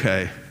said,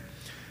 okay.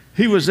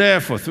 He was there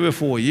for 3 or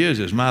 4 years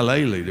as my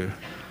lay leader.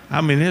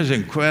 I mean, it was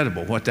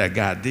incredible what that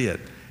guy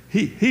did.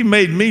 He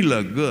made me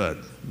look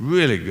good,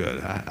 really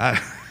good.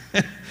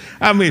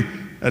 I mean,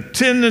 a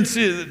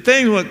tendency,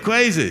 things went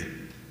crazy.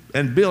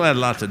 And Bill had a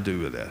lot to do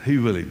with that. He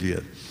really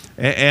did.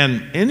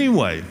 And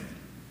anyway,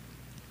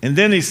 and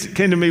then he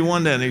came to me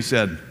one day and he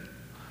said,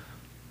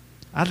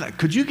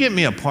 could you get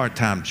me a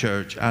part-time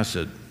church? I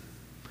said,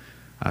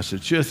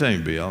 sure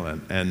thing, Bill.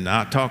 And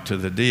I talked to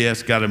the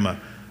DS, got him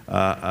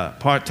a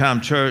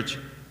part-time church.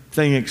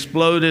 Thing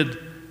exploded.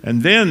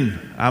 And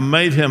then I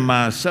made him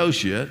my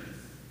associate.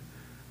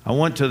 I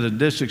went to the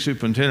district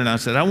superintendent. I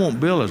said, I want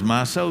Bill as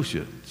my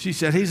associate. She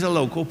said, he's a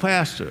local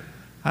pastor.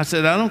 I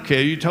said, I don't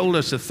care. You told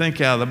us to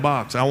think out of the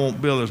box. I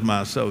want Bill as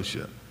my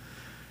associate.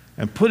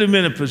 And put him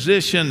in a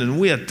position, and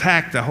we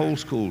attacked the whole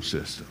school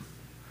system.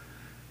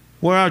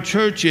 Where our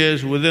church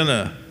is,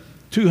 within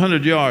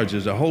 200 yards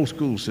is a whole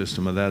school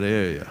system of that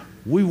area.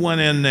 We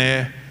went in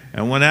there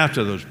and went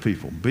after those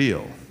people,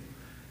 Bill.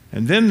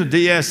 And then the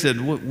DS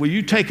said, will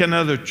you take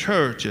another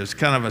church as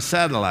kind of a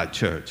satellite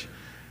church?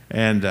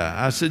 And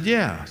I said,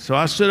 yeah. So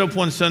I stood up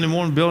one Sunday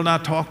morning, Bill and I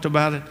talked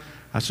about it.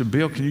 I said,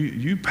 Bill, can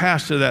you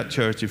pastor that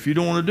church? If you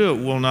don't want to do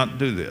it, we'll not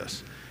do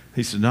this.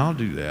 He said, no, I'll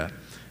do that.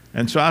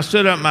 And so I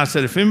stood up and I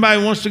said, if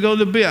anybody wants to go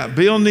to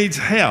Bill needs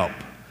help.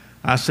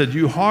 I said,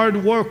 you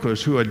hard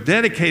workers who are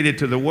dedicated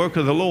to the work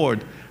of the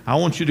Lord, I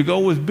want you to go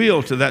with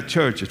Bill to that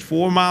church. It's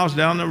 4 miles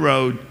down the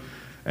road,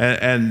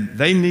 and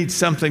they need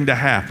something to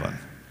happen.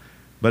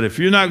 But if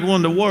you're not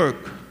going to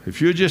work, if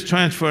you're just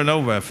transferring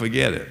over,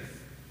 forget it.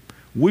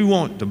 We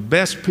want the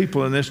best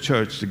people in this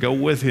church to go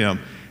with him.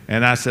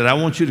 And I said, I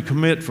want you to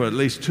commit for at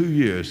least 2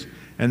 years.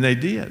 And they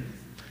did.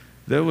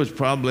 There was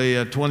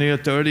probably 20 or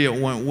 30 that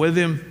went with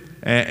him.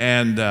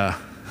 And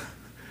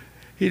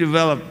he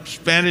developed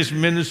Spanish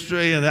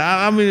ministry. And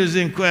I mean, it was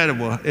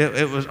incredible.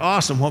 It was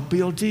awesome what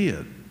Bill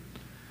did,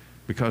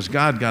 because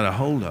God got a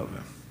hold of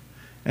him.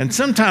 And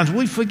sometimes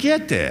we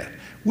forget that.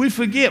 We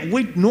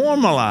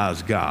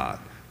normalize God.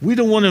 We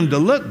don't want him to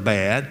look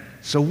bad,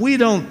 so we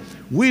don't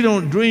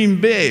dream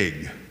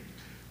big.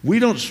 We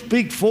don't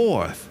speak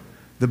forth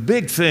the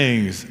big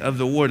things of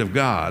the Word of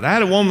God. I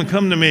had a woman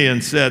come to me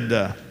and said,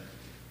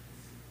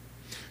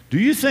 do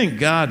you think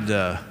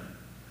God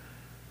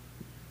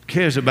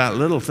cares about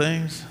little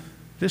things?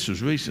 This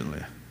was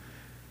recently.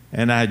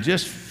 And I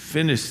just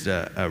finished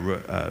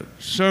a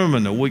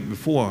sermon a week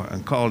before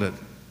and called it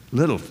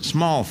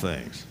Small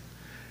Things.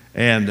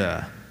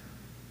 And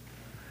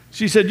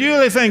she said, do you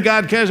really think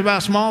God cares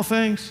about small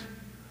things?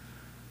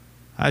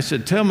 I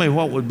said, tell me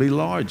what would be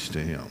large to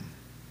him.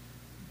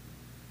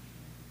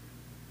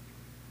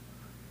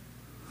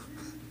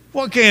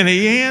 What can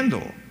he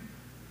handle?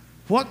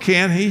 What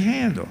can he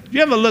handle? Do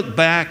you ever look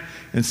back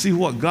and see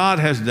what God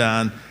has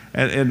done,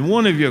 and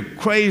one of your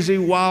crazy,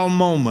 wild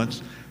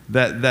moments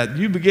that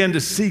you begin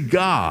to see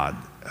God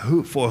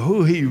for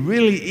who he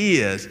really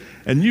is,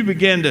 and you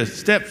begin to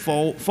step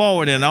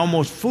forward in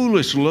almost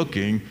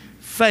foolish-looking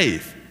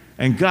faith,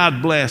 and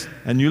God blessed,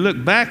 and you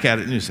look back at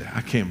it and you say,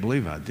 I can't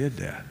believe I did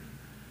that.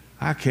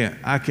 I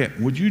can't.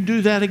 Would you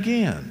do that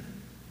again?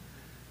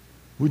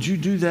 Would you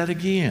do that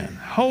again?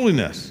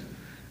 Holiness.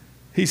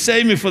 He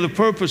saved me for the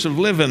purpose of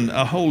living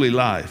a holy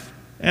life.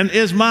 And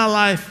is my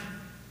life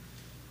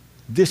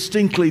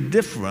distinctly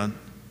different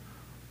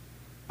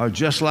or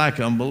just like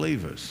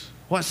unbelievers?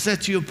 What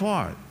sets you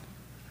apart?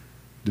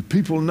 Do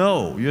people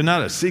know you're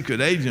not a secret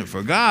agent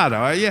for God,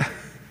 are you?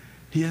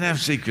 He didn't have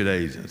secret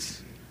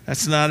agents.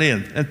 That's not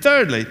in. And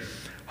thirdly,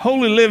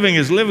 holy living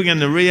is living in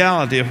the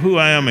reality of who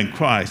I am in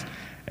Christ.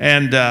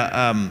 And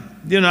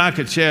I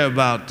could share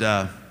about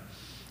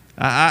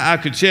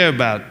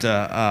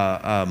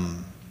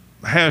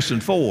Harrison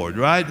Ford,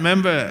 right?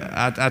 Remember,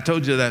 I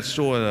told you that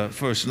story the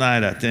first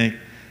night, I think,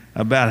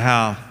 about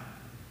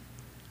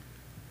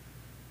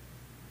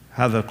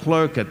how the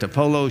clerk at the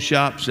polo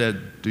shop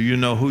said, do you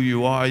know who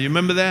you are? You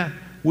remember that?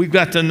 We've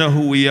got to know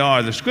who we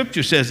are. The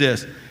scripture says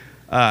this,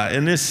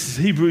 in this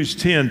Hebrews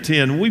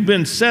 10:10, we've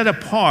been set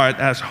apart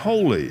as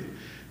holy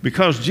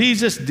because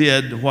Jesus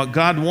did what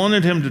God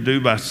wanted him to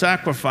do by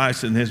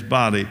sacrificing his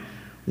body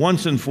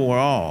once and for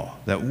all,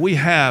 that we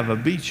have a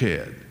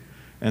beachhead,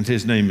 and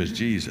his name is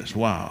Jesus.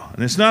 Wow.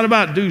 And it's not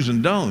about do's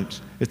and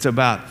don'ts. It's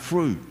about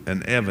fruit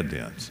and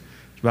evidence.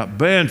 It's about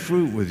bearing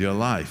fruit with your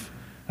life.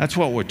 That's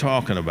what we're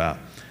talking about.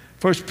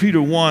 1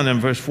 Peter 1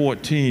 and verse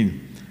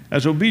 14,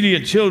 as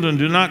obedient children,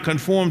 do not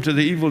conform to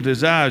the evil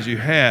desires you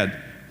had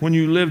when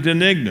you lived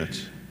in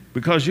ignorance,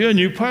 because you're a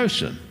new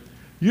person.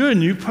 You're a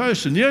new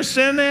person. You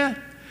understand that?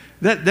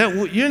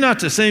 That you're not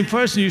the same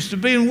person you used to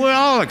be, and we're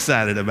all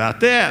excited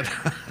about that.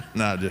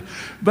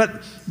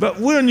 But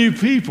we're new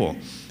people.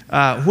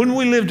 When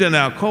we lived in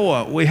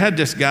Alcoa, we had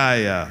this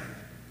guy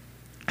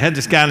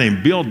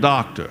named Bill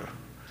Doctor,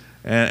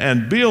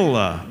 and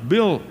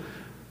Bill,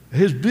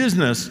 his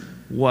business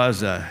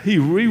was he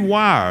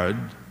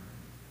rewired.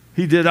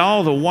 He did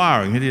all the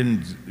wiring. He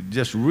didn't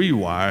just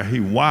rewire.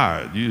 He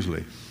wired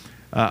usually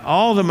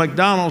all the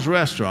McDonald's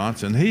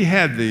restaurants, and he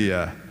had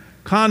the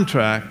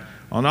contract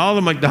on all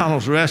the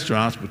McDonald's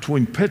restaurants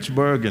between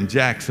Pittsburgh and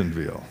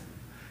Jacksonville.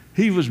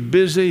 He was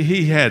busy.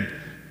 He had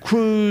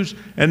crews,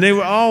 and they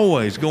were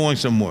always going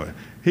somewhere.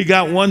 He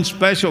got one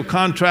special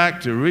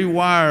contract to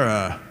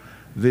rewire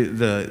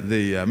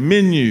the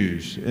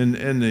menus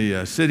in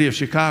the city of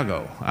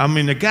Chicago. I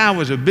mean, the guy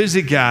was a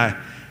busy guy,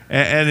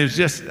 and it's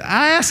just,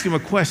 I asked him a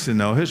question,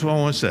 though. Here's what I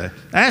want to say.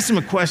 I asked him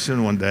a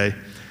question one day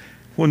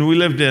when we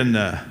lived in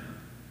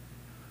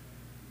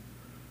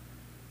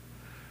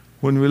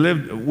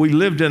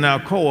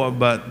Alcoa,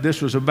 but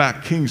this was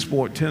about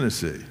Kingsport,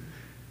 Tennessee.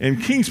 In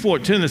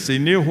Kingsport, Tennessee,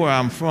 near where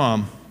I'm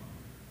from,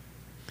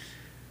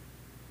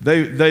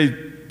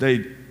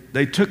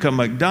 they took a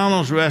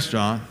McDonald's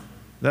restaurant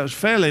that was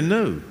fairly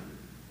new,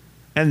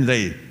 and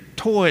they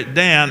tore it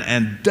down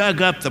and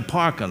dug up the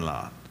parking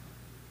lot.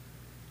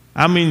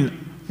 I mean,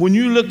 when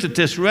you looked at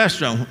this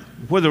restaurant,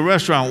 where the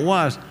restaurant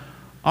was,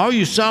 all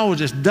you saw was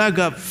this dug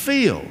up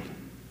field.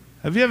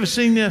 Have you ever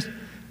seen this?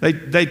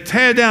 They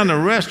tear down the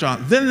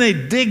restaurant, then they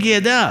dig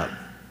it up.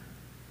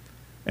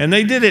 And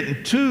they did it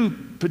in two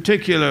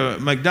particular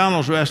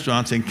McDonald's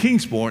restaurants in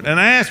Kingsport. And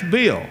I asked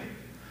Bill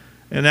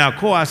in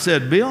Alcoa, I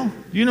said, Bill,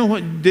 you know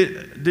what,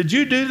 did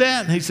you do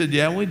that? And he said,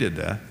 yeah, we did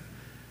that.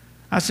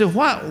 I said,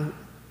 why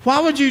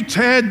would you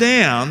tear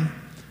down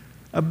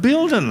a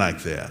building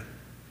like that?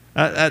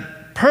 A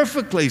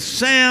perfectly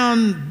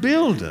sound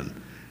building.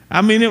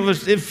 I mean,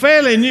 it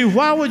fairly new.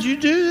 Why would you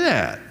do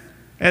that?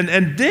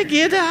 And dig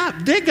it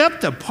up, dig up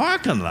the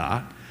parking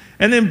lot,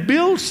 and then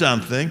build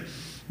something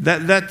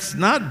that's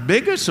not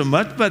bigger so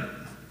much, but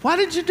why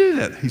did you do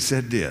that? He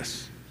said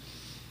this.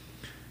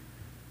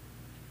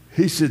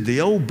 He said,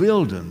 the old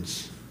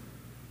buildings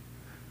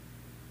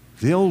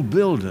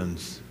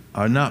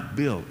are not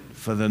built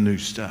for the new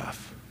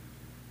stuff.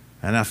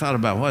 And I thought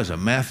about, what is it,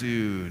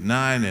 Matthew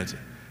 9?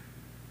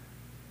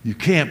 You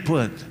can't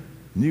put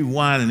new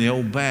wine in the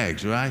old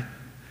bags, right?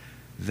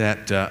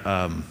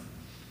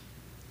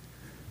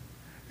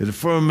 It'll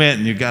ferment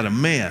and you got a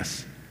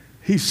mess.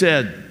 He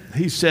said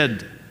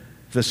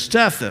the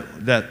stuff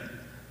that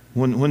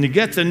when you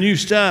get the new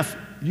stuff,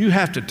 you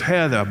have to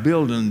tear the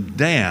building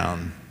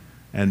down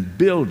and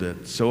build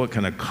it so it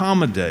can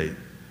accommodate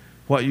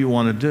what you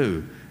want to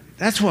do.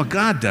 That's what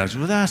God does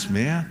with us,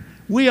 man.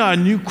 We are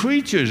new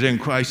creatures in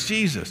Christ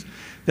Jesus.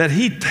 That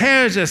He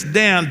tears us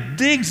down,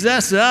 digs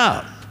us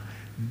up,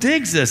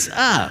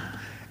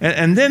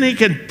 and then He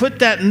can put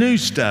that new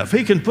stuff.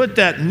 He can put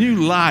that new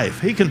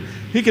life. He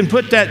can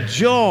put that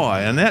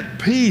joy and that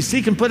peace.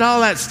 He can put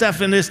all that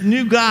stuff in this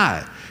new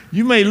guy.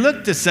 You may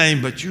look the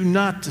same, but you're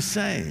not the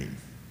same.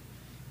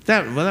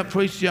 Will that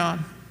preach,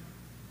 John?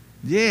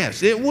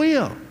 Yes, it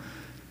will.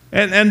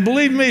 And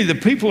believe me, the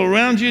people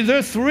around you,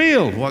 they're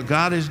thrilled what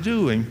God is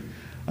doing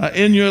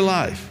in your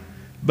life.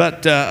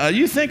 But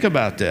you think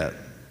about that,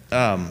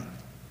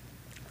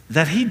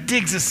 that He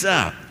digs us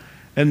up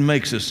and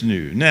makes us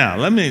new.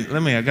 Now,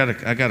 I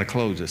gotta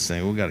close this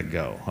thing. We gotta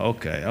go.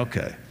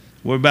 Okay.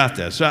 We're about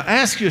that. So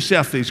ask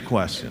yourself these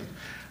questions.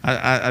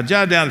 I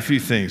jotted down a few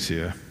things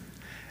here.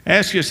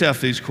 Ask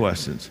yourself these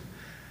questions.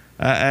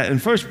 In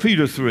 1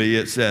 Peter 3,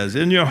 it says,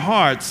 in your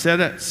heart,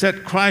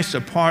 set Christ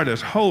apart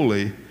as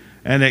holy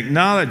and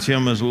acknowledge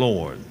Him as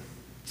Lord.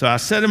 So I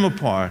set Him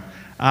apart.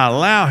 I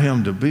allow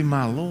Him to be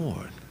my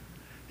Lord.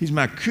 He's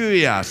my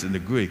kurios in the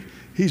Greek.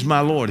 He's my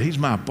Lord. He's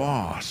my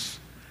boss.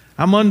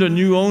 I'm under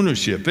new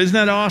ownership. Isn't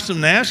that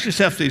awesome? Now ask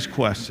yourself these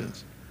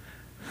questions.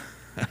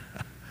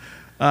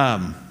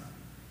 Do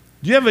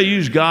you ever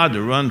use God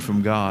to run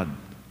from God?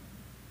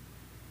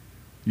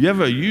 You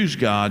ever use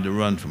God to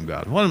run from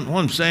God? What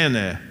I'm saying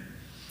there,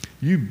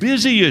 you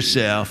busy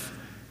yourself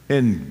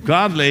in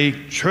godly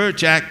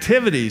church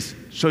activities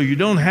so you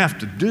don't have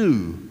to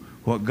do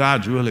what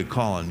God's really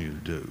calling you to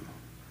do.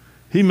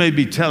 He may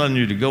be telling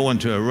you to go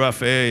into a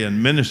rough area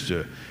and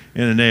minister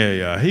in an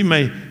area. He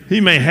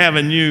may have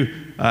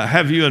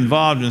you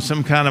involved in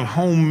some kind of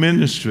home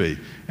ministry.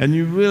 And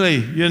you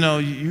really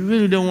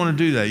don't want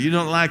to do that. You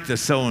don't like the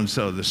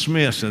so-and-so, the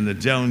Smiths and the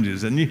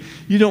Joneses. And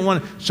you don't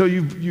want to, so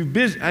you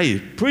busy, hey,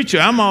 preacher,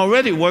 I'm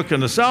already working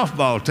the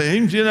softball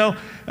teams,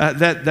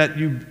 that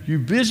you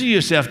busy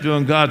yourself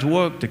doing God's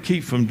work to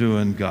keep from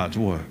doing God's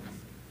work.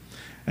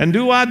 And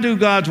do I do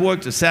God's work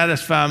to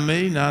satisfy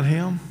me, not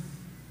Him?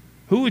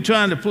 Who are we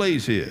trying to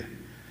please here?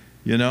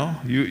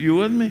 You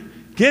with me?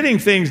 Getting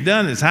things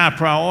done is high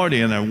priority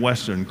in our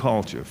Western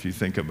culture, if you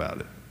think about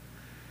it.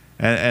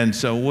 And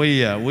so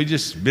we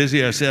just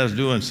busy ourselves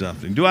doing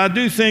something. Do I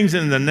do things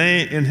in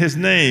His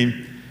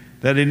name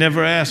that He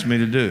never asked me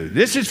to do?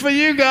 This is for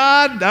you,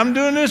 God. I'm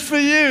doing this for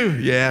you.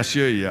 Yeah,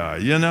 sure you are.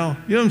 You know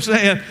what I'm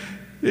saying?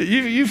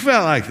 You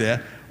felt like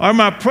that. Are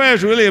my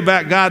prayers really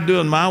about God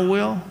doing my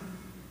will?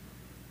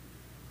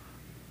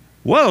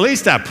 Well, at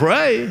least I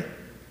pray.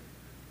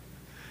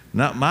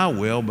 Not my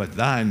will, but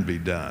thine be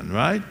done,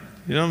 right?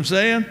 You know what I'm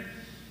saying?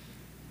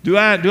 Do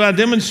I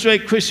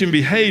demonstrate Christian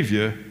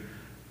behavior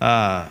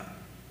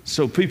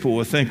so people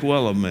will think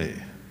well of me?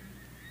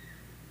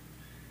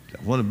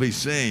 I want to be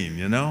seen,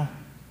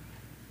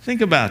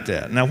 Think about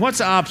that. Now,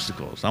 what's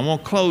obstacles? I'm going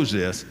to close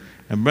this,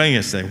 and bring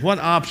us things. What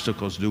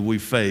obstacles do we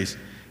face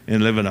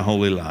in living a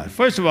holy life?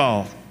 First of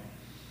all,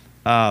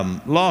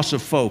 loss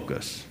of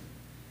focus.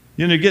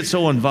 You get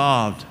so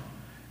involved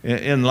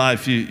in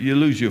life, you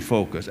lose your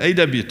focus.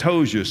 A.W.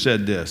 Tozier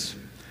said this: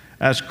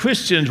 as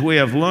Christians, we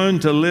have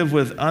learned to live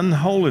with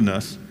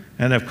unholiness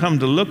and have come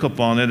to look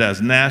upon it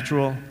as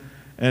natural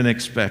and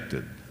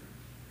expected.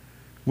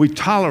 We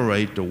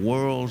tolerate the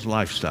world's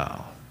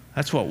lifestyle.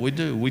 That's what we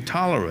do. We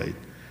tolerate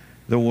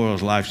the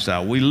world's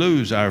lifestyle. We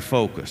lose our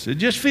focus. It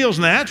just feels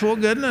natural,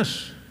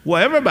 goodness.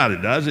 Well, everybody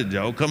does it,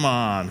 Joe. Come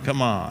on,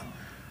 come on.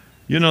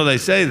 They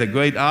say the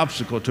great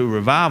obstacle to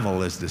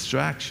revival is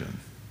distraction.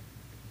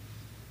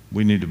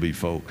 We need to be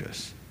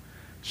focused.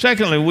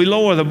 Secondly, we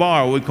lower the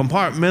bar. We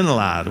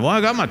compartmentalize. Well,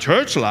 I got my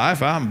church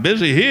life. I'm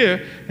busy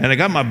here, and I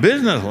got my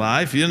business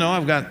life.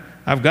 I've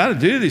got to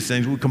do these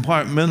things. We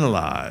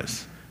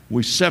compartmentalize.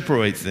 We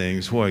separate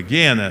things. Where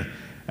again,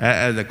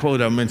 as the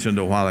quote I mentioned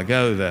a while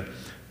ago,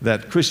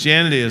 that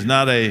Christianity is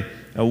not a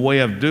way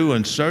of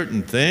doing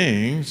certain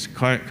things,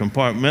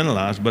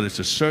 compartmentalized, but it's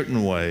a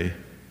certain way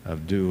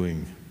of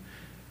doing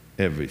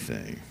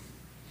everything.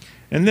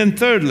 And then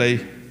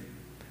thirdly,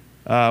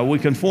 we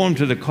conform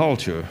to the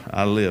culture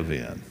I live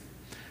in.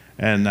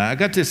 And I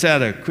got this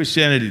out of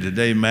Christianity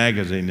Today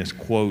magazine, this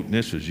quote, and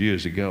this was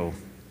years ago.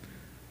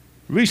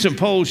 Recent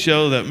polls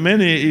show that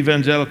many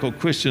evangelical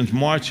Christians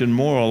march in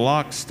moral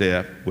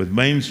lockstep with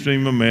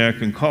mainstream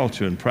American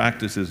culture and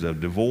practices of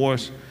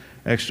divorce,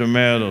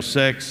 extramarital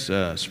sex,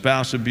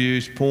 spouse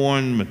abuse,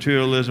 porn,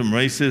 materialism,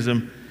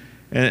 racism,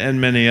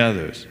 and many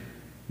others,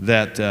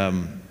 that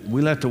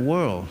we let the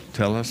world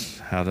tell us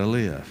how to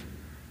live.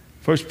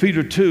 1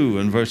 Peter 2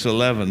 and verse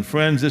 11,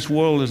 friends, this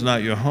world is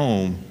not your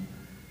home,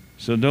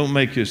 so don't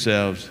make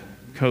yourselves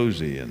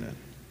cozy in it.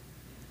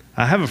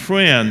 I have a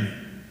friend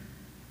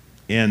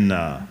in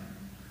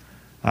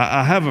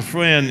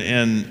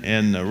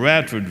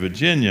Radford,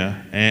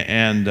 Virginia,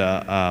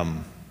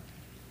 and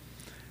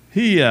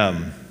he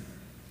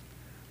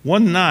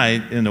one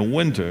night in the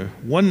winter,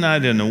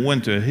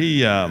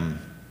 he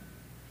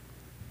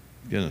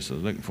goodness, I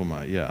was looking for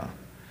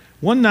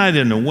one night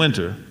in the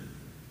winter,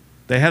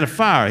 they had a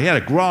fire. He had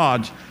a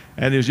garage,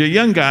 and he was a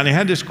young guy, and he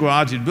had this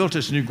garage. He'd built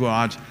this new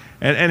garage,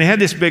 and he had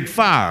this big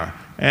fire,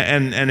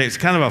 and it's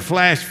kind of a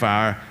flash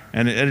fire,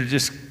 and it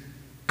just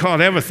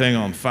caught everything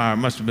on fire. It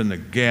must have been the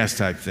gas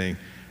type thing,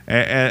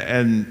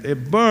 and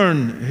it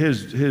burned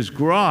his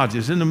garage.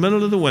 It's in the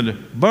middle of the winter,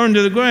 burned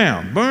to the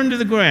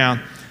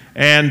ground,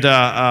 and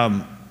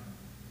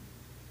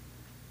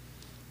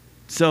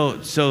so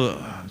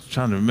I was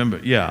trying to remember.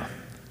 Yeah,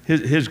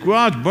 his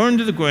garage burned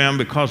to the ground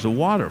because the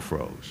water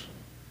froze.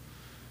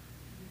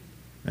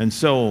 And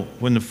so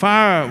when the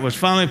fire was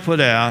finally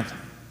put out,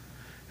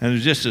 and it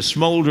was just a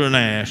smoldering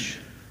ash,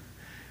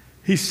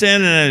 he's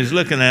standing there, he's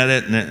looking at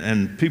it,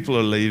 and people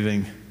are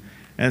leaving.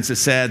 And it's a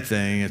sad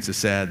thing.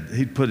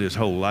 He'd put his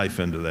whole life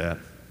into that.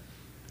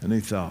 And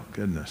he thought,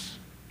 goodness.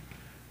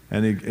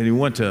 And he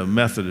went to a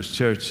Methodist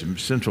church,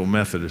 Central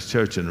Methodist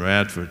Church in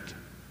Radford,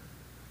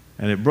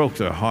 and it broke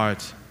their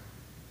hearts.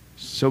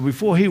 So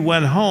before he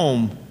went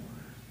home,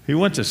 he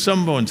went to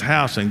someone's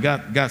house and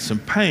got some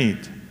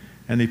paint.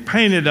 And he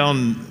painted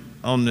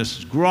on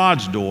this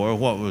garage door,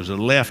 what was the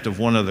left of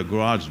one of the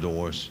garage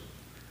doors,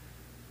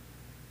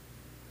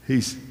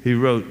 he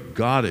wrote,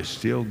 God is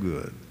still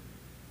good.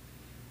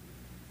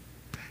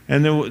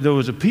 And there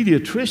was a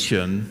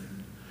pediatrician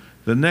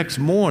the next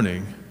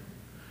morning,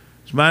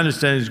 it's my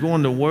understanding he's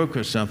going to work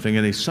or something,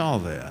 and he saw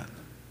that.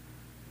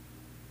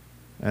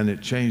 And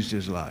it changed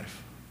his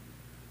life.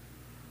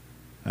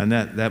 And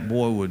that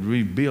boy would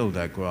rebuild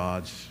that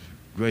garage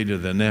greater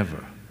than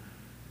ever.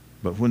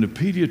 But when the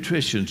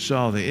pediatrician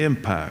saw the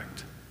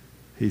impact,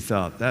 he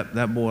thought that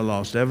boy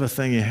lost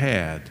everything he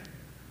had,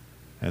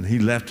 and he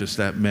left us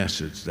that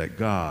message that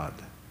God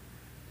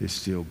is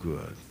still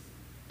good.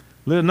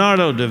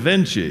 Leonardo da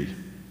Vinci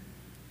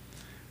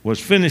was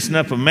finishing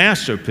up a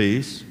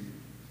masterpiece,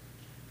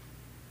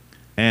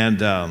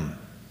 and and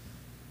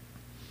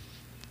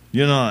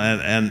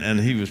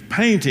he was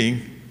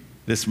painting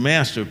this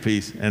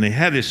masterpiece, and he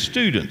had his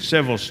students,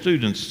 several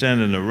students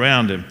standing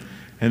around him.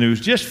 And he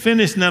was just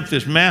finishing up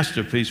this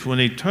masterpiece when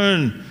he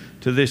turned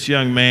to this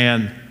young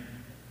man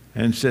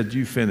and said,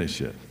 you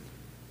finish it.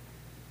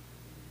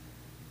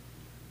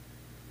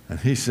 And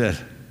he said,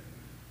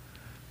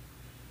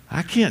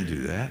 I can't do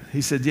that. He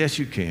said, yes,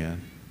 you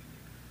can.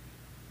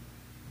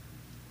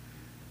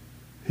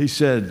 He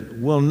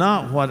said, will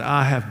not what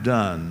I have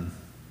done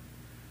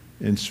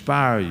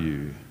inspire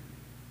you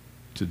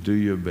to do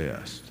your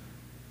best?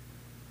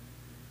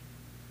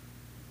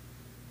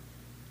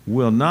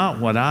 Will not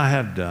what I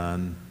have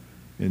done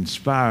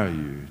inspire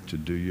you to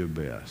do your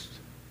best?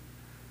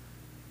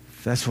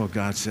 That's what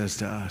God says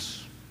to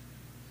us.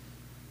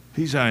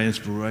 He's our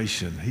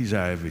inspiration. He's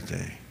our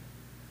everything.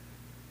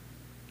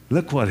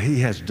 Look what he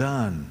has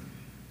done.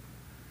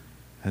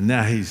 And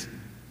now he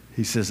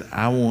says,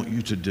 I want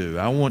you to do.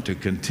 I want to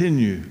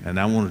continue, and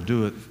I want to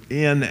do it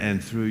in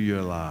and through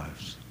your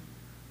lives.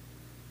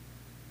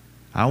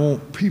 I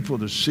want people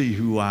to see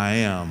who I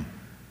am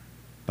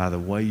by the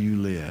way you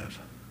live.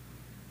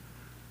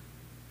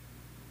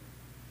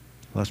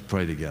 Let's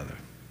pray together.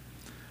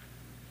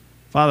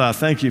 Father, I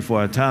thank you for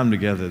our time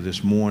together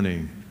this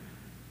morning.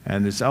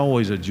 And it's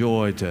always a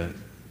joy to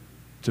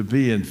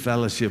be in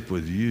fellowship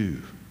with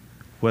you,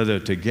 whether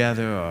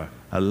together or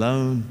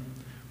alone.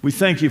 We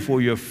thank you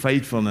for your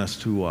faithfulness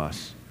to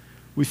us.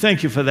 We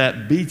thank you for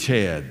that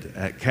beachhead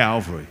at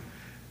Calvary,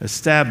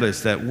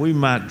 established that we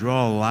might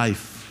draw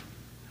life,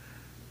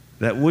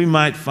 that we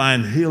might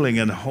find healing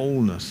and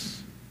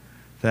wholeness,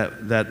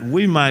 that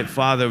we might,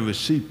 Father,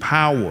 receive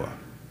power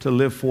to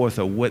live forth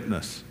a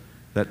witness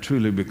that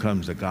truly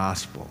becomes the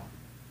gospel.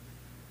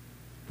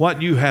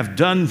 What you have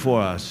done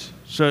for us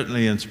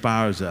certainly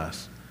inspires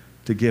us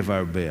to give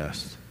our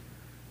best.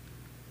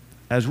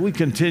 As we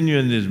continue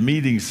in these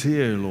meetings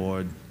here,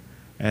 Lord,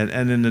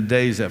 and in the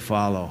days that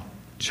follow,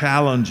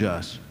 challenge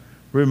us,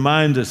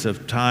 remind us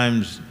of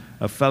times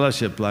of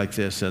fellowship like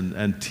this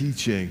and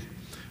teaching.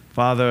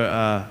 Father,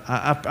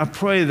 I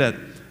pray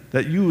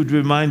that you would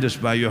remind us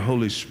by your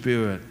Holy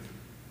Spirit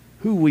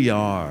who we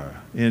are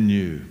in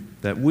you,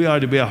 that we are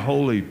to be a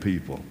holy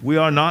people. We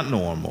are not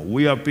normal.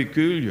 We are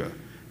peculiar,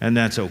 and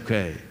that's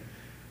okay.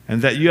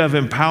 And that you have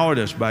empowered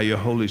us by your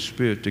Holy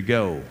Spirit to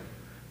go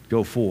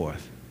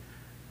forth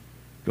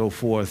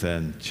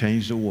and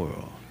change the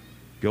world.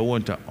 Go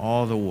into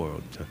all the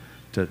world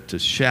to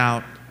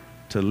shout,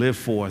 to live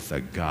forth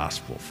the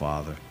gospel,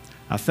 Father.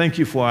 I thank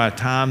you for our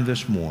time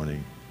this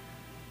morning.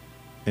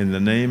 In the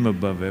name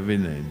above every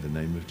name, the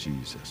name of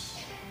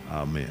Jesus.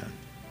 Amen.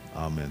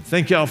 Amen.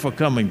 Thank y'all for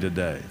coming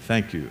today.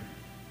 Thank you.